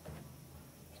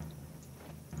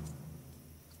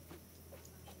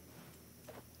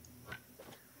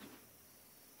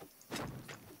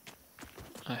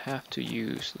 I have to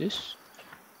use this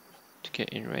to get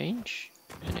in range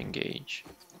and engage.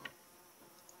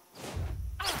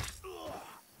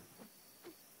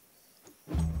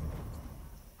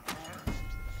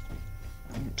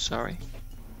 Sorry,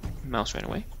 mouse ran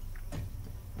away.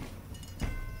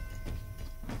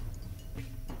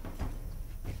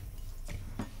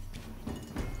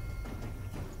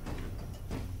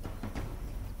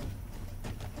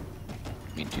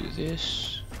 Let me do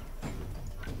this.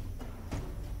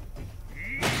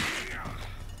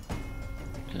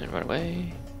 And then run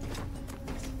away.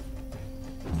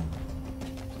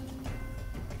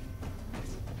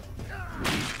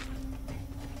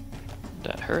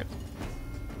 That hurt.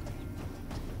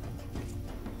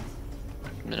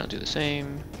 And then I'll do the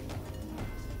same.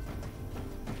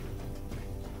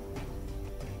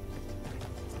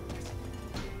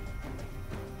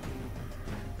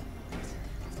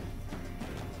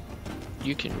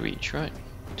 You can reach, right?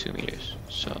 2 meters.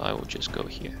 So I will just go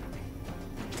here.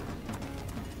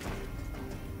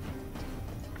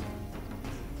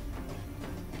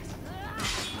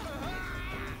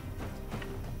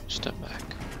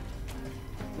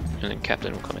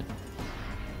 captain will come in.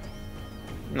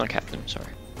 Not captain,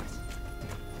 sorry.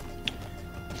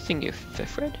 I think you're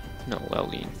Fefred? No,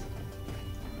 Wellin.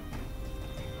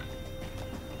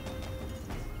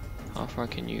 How far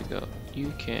can you go?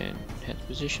 You can head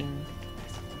position,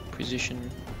 position.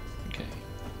 Okay,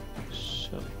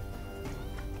 so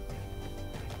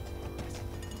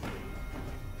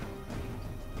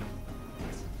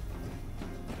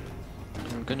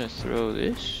I'm gonna throw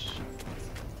this.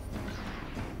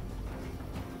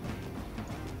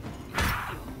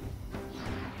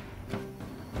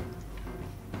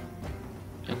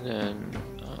 And then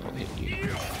I'll hit you.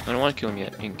 I don't want to kill him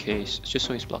yet in case, just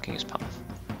so he's blocking his path.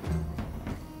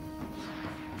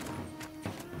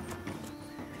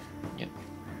 Yep.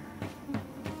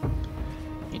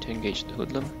 Need to engage the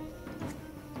hoodlum.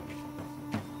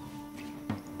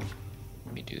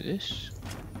 Let me do this.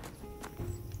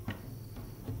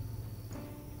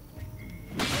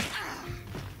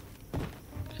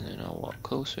 And then I'll walk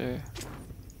closer.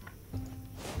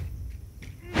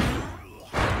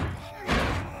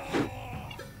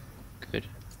 Good.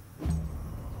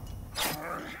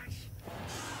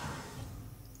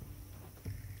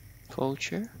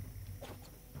 Vulture.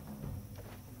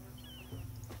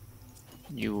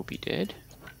 You will be dead.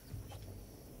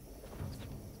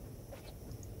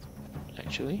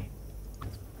 Actually.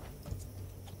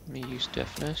 Let me use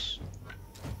deafness.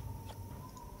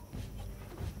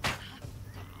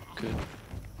 Good.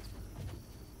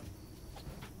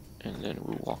 And then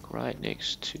we'll walk right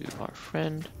next to our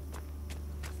friend.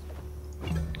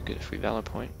 Get a free valor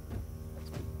point.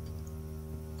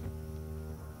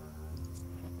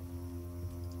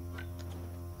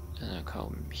 And I'll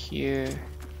come here.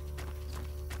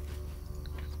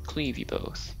 Cleave you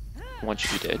both. Once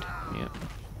you're dead. Yeah.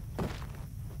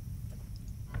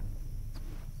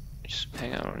 Just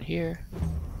hang out on here.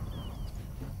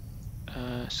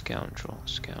 Scoundrel,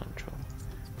 scoundrel.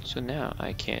 So now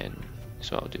I can.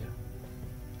 So I'll do.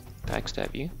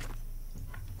 Backstab you.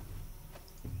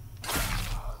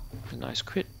 A nice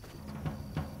crit.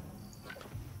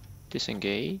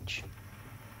 Disengage.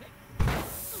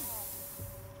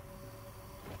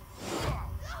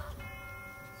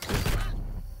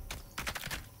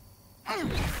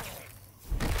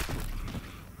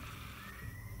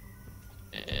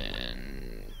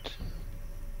 And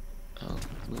I'll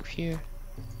move here.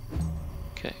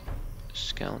 Okay.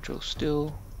 Scoundrel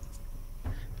still.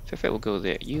 Fefret will go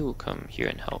there. You will come here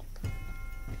and help.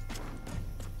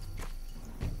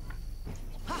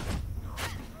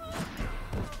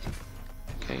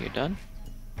 Okay, you're done.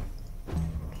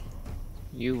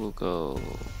 You will go.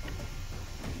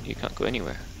 You can't go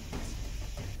anywhere.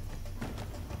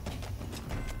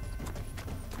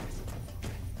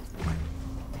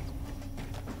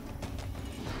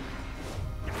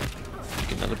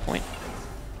 Take another point.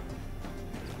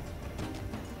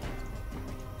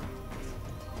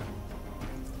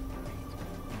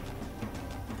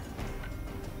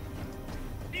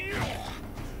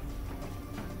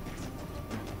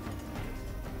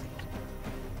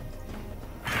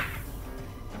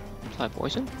 Apply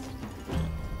poison?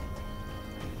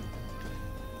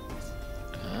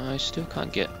 I still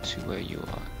can't get to where you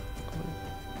are.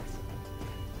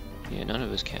 Yeah, none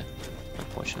of us can,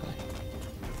 unfortunately.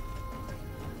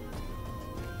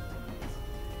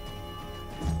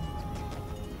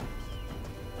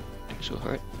 This will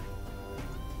hurt.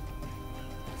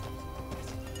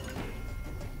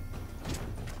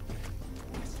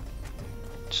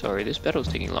 Sorry, this battle's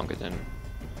taking longer than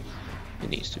it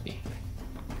needs to be.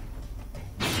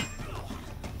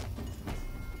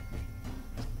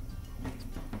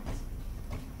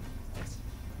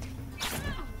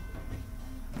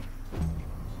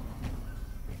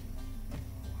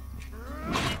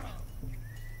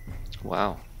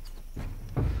 Wow.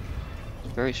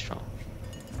 Very strong.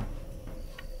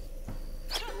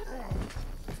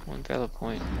 One valor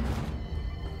point.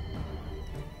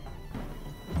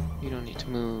 You don't need to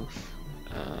move.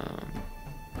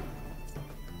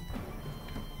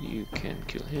 You can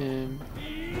kill him.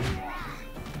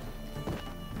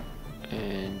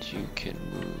 And you can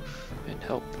move and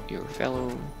help your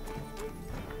fellow.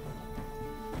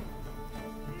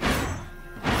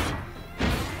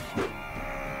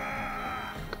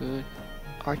 Good.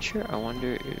 Archer, I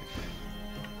wonder if...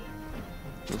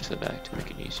 Move to the back to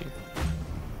make it easier.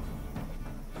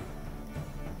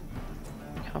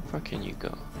 How far can you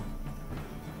go?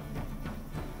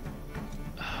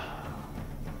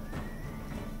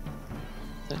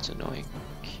 That's annoying.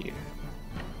 Here.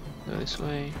 Go this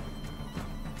way.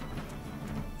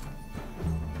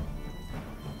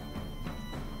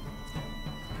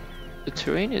 The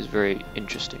terrain is very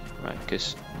interesting, right?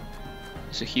 Because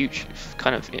There's a huge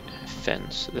kind of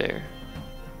fence there.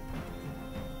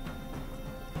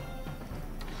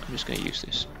 I'm just gonna use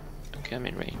this. Okay, I'm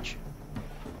in range.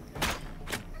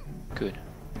 Good.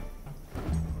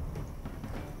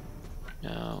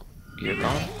 Now, you're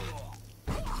gone.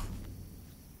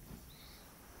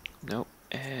 Nope,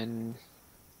 and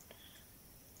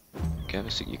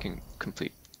Gavasik, you can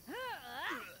complete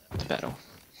the battle.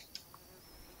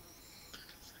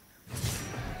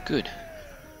 Good.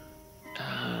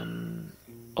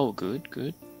 Oh, good,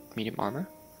 good. Medium armor.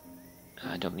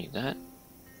 I don't need that,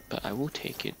 but I will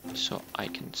take it so I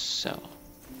can sell.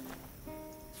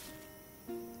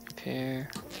 Repair.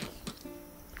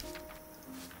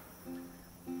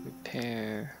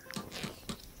 Repair.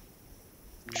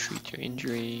 Treat your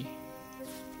injury.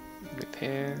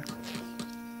 Repair.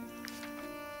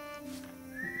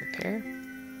 Repair.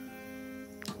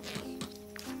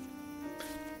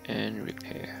 And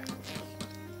repair.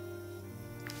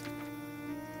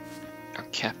 Our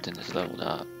captain is leveled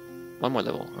up. One more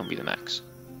level, I'll be the max.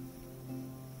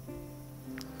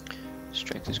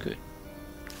 Strength is good.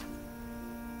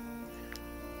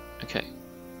 Okay,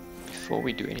 before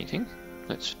we do anything,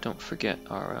 don't forget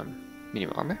our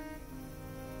medium armor.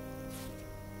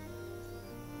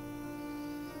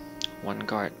 1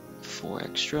 guard, 4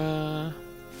 extra.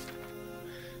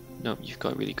 Nope, you've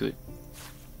got really good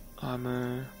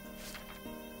armor.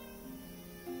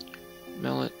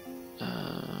 Mallet.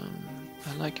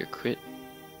 I like your crit.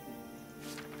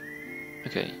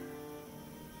 Okay.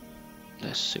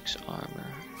 Less 6 armor.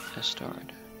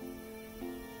 Estard.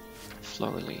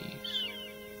 Flower leaves.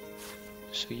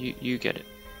 So you get it.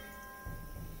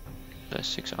 Less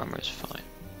 6 armor is fine.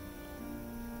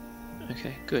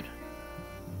 Okay, good.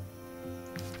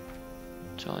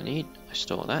 That's all I need. I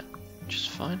stole that, which is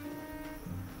fine.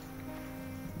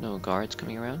 No guards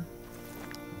coming around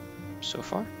so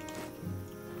far.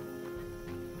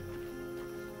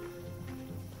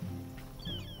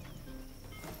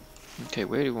 Okay,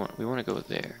 where do we want to go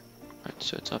there? Right,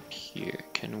 so it's up here.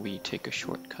 Can we take a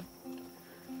shortcut?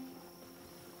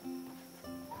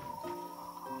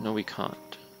 No, we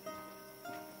can't.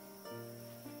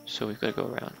 So we've got to go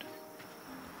around.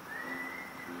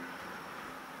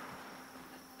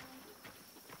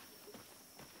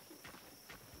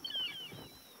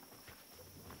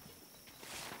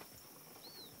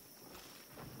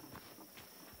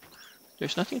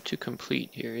 There's nothing to complete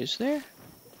here, is there?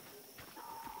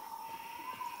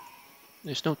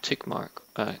 There's no tick mark.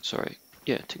 Sorry.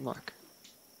 Yeah, tick mark.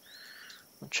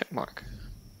 Or check mark.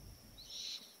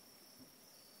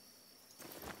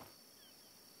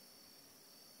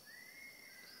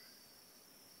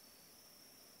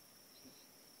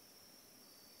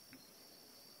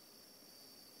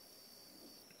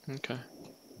 Okay.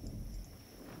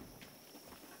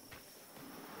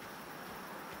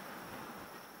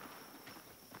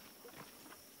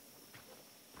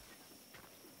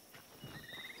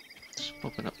 Let's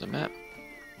open up the map.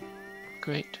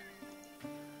 Great.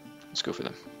 Let's go for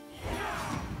them.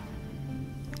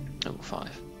 Oh, 5. I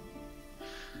think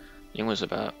it was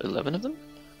about 11 of them?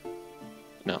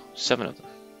 No, 7 of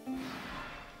them.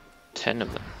 10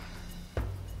 of them.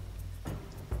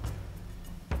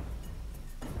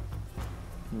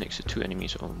 Next to 2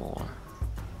 enemies or more.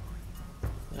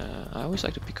 I always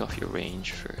like to pick off your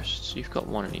range first. So you've got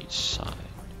 1 on each side.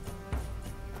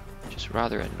 Which is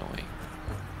rather annoying.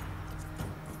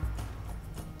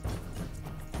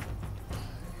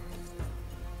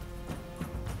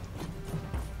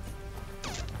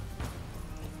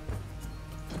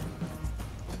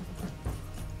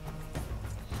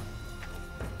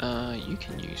 You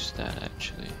can use that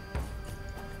actually.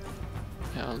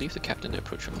 Yeah, I'll leave the captain to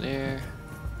approach from there.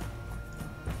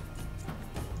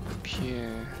 Up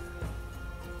here.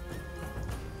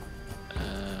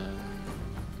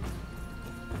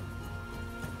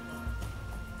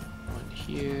 One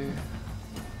here.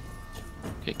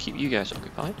 Okay, keep you guys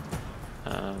occupied.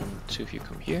 2 of you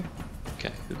come here.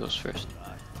 Okay, who goes first?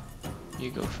 You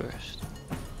go first.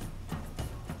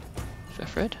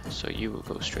 Fefred, so you will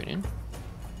go straight in.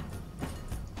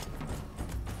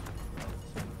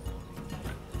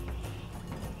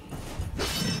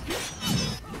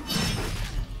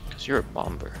 You're a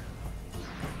bomber.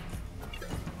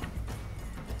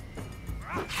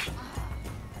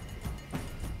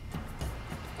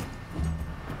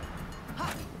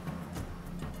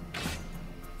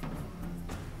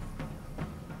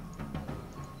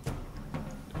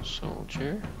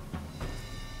 Soldier.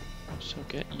 So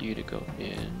get you to go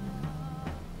in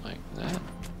like that.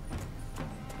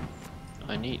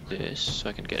 I need this so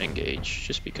I can get engaged,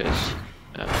 just because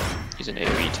he's an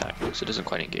AoE tactic, so it doesn't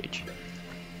quite engage.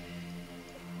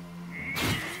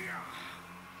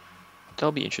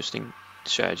 that'll be interesting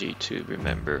strategy to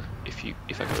remember if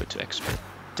I go to expert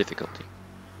difficulty,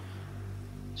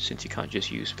 since you can't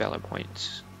just use valor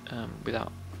points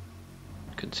without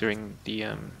considering the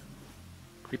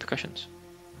repercussions.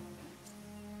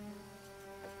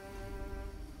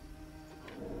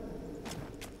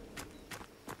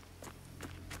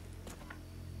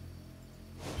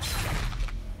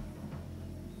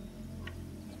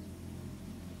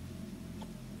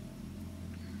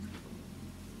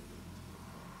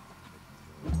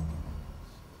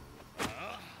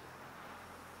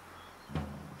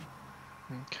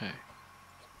 Okay.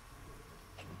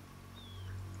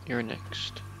 You're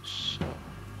next. So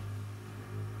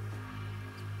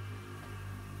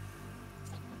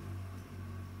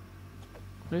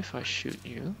what if I shoot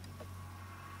you?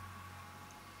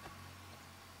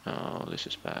 Oh, this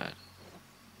is bad.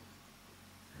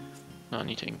 No, I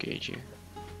need to engage you.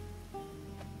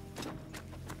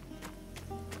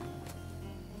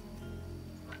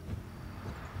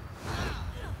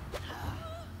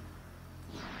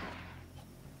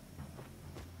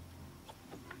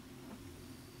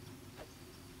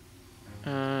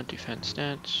 Defense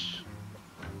stats.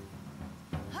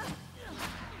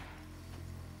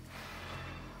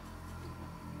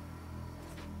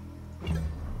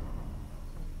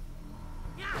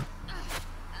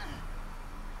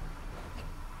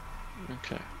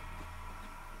 Okay.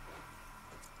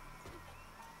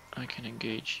 I can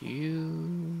engage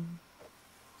you.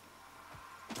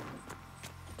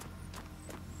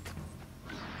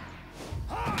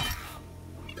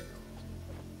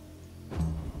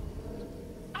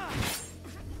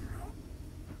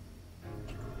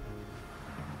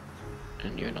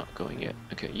 And you're not going yet.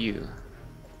 Okay, you.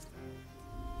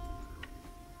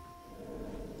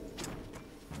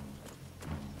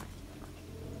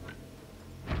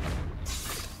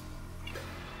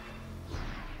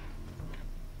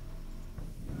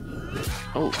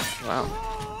 Oh, wow.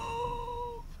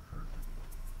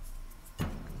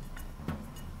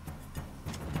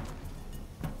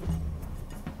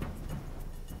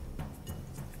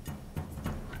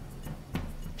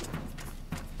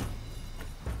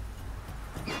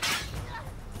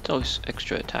 It's always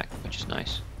extra attack, which is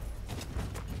nice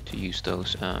to use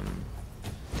those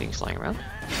things lying around.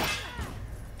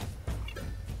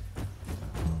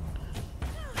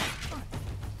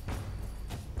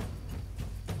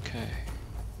 Okay,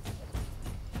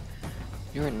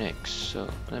 you're next, so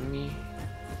let me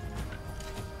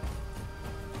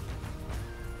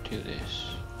do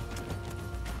this.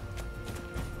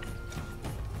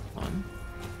 One.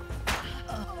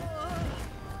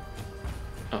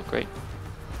 Oh, great.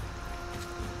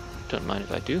 Don't mind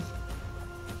if I do.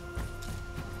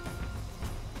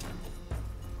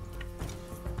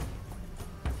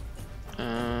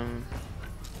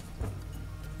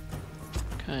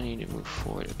 Kinda need to move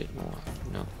forward a bit more.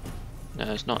 No.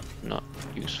 No, it's not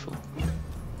useful.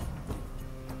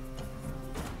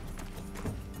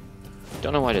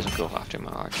 Don't know why it doesn't go after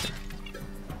my archer.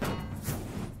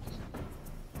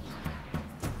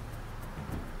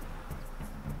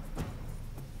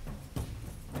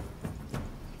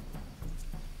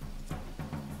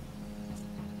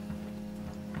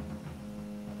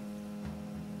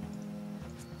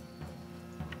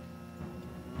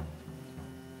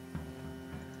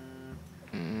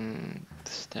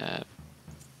 Stab.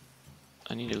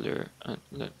 I need to lure.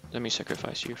 Let me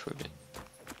sacrifice you for a bit.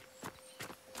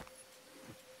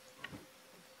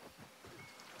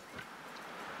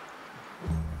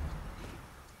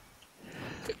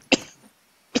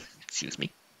 Excuse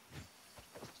me.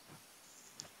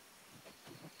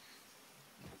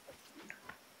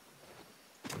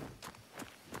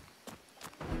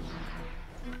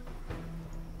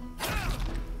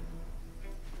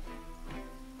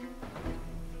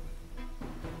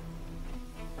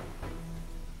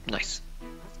 Nice.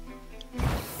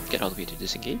 Get all of you to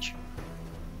disengage.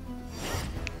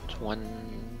 It's one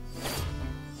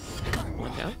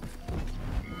down.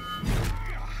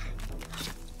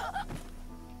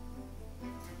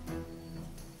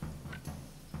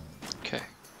 Okay.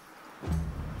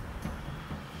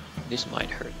 This might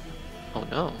hurt. Oh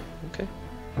no. Okay.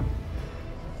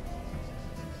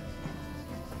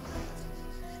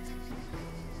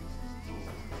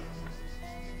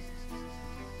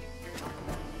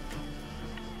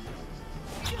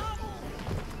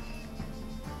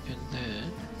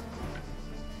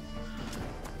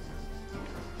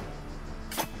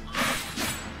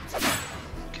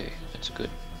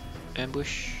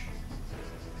 Ambush.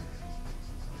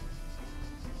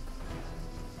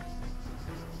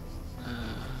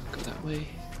 Go that way.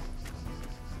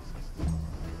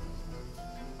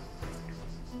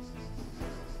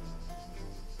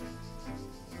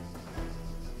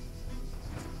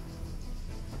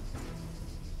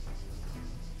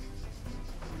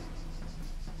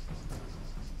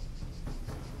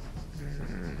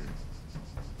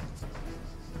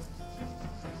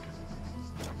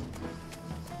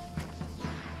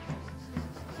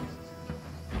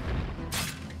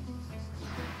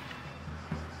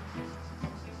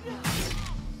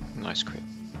 Nice crit.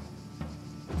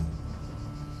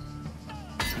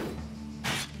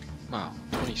 Wow,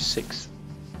 26th.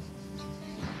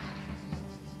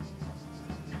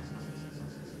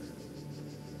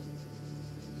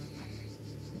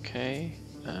 Okay,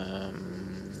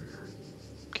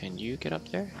 can you get up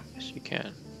there? Yes, you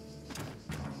can.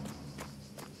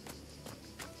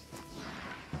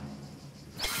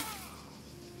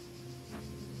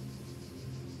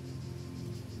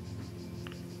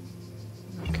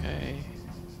 Okay.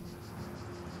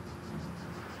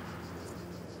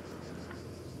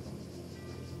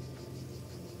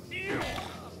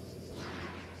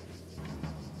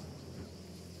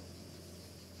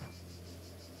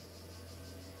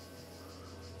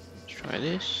 Try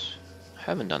this. I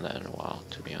haven't done that in a while,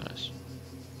 to be honest.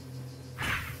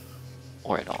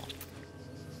 Or at all.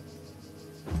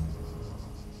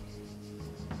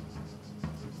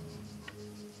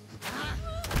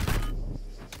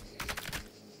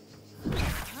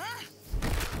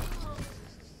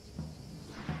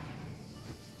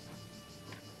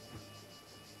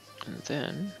 And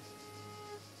then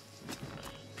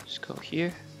just go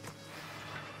here.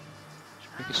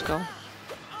 Just break a skull.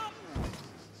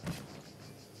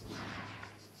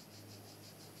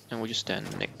 And we'll just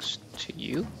stand next to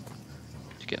you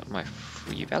to get my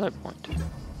free valor point.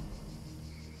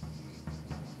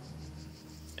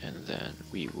 And then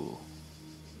we will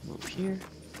move here.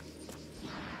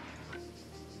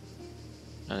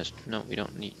 No, we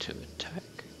don't need to attack.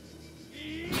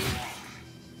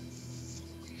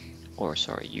 Or,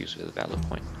 sorry, use the valor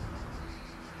point.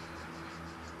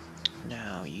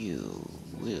 Now you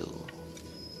will.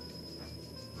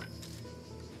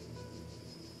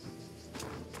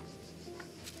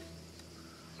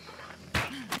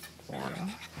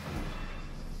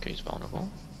 Okay, he's vulnerable.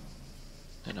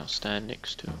 Then I'll stand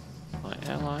next to my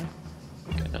ally.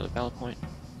 Get another valor point.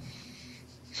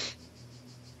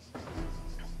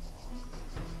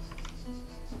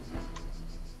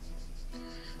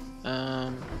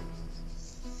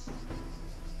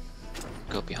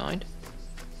 Go behind.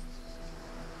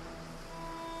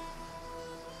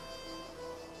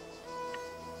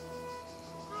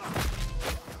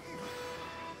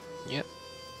 Yep.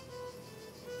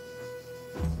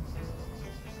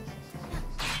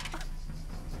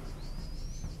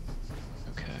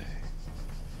 Okay.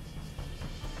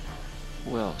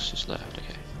 Who else is left?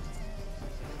 Okay.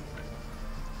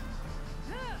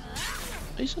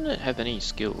 Doesn't it have any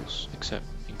skills except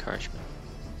encouragement?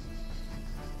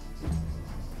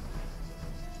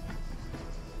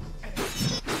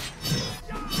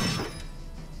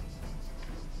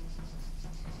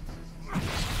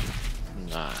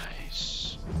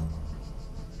 Nice.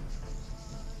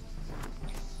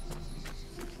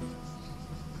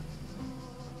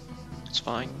 It's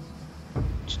fine.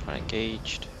 It's not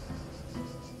engaged.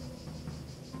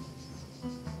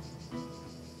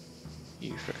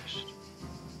 You first.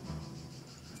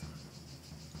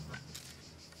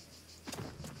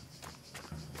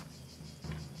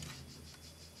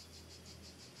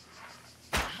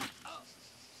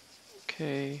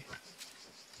 Okay.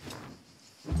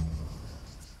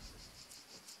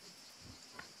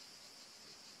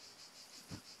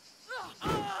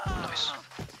 Nice.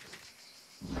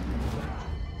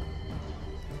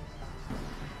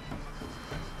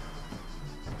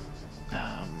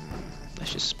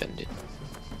 Let's just spend it.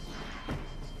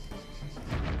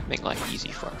 Make life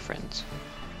easy for our friends.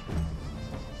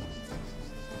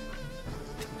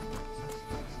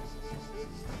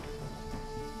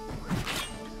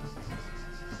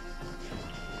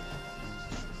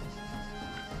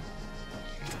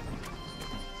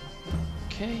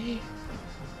 Okay.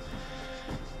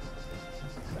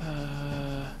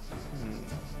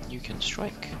 You can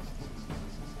strike.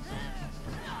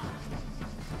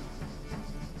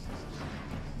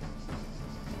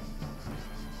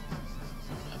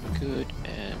 I'm good,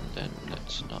 and then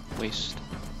let's not waste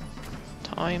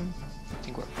time. I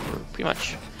think we're pretty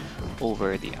much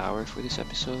over the hour for this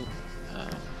episode.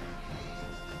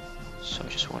 So I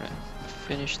just want to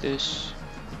finish this.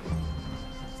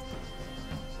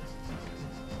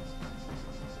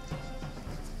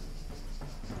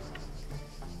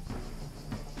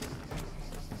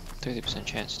 %30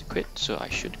 chance to quit, so I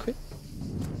should quit.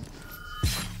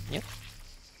 Yep.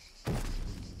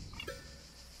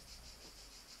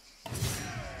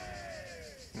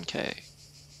 Okay.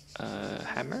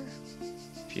 Hammer.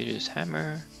 If you use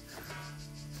hammer.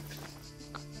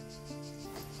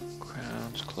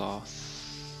 Crowns, cloth.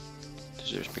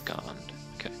 Deserts begone.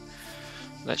 Okay.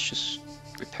 Let's just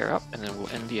repair up and then we'll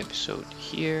end the episode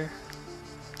here.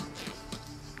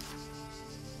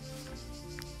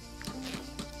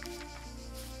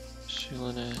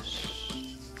 Villainous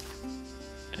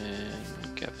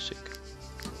and Gavasic.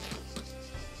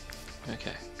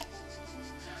 Okay.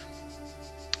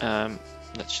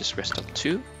 Let's just rest up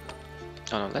 2.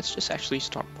 Oh no, let's just actually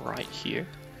start right here.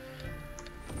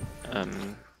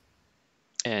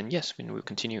 And yes, we'll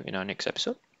continue in our next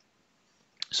episode.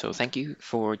 So thank you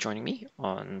for joining me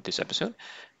on this episode.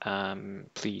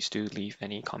 Please do leave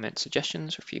any comments,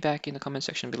 suggestions, or feedback in the comment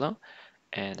section below.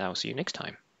 And I will see you next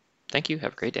time. Thank you.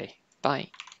 Have a great day.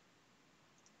 Bye.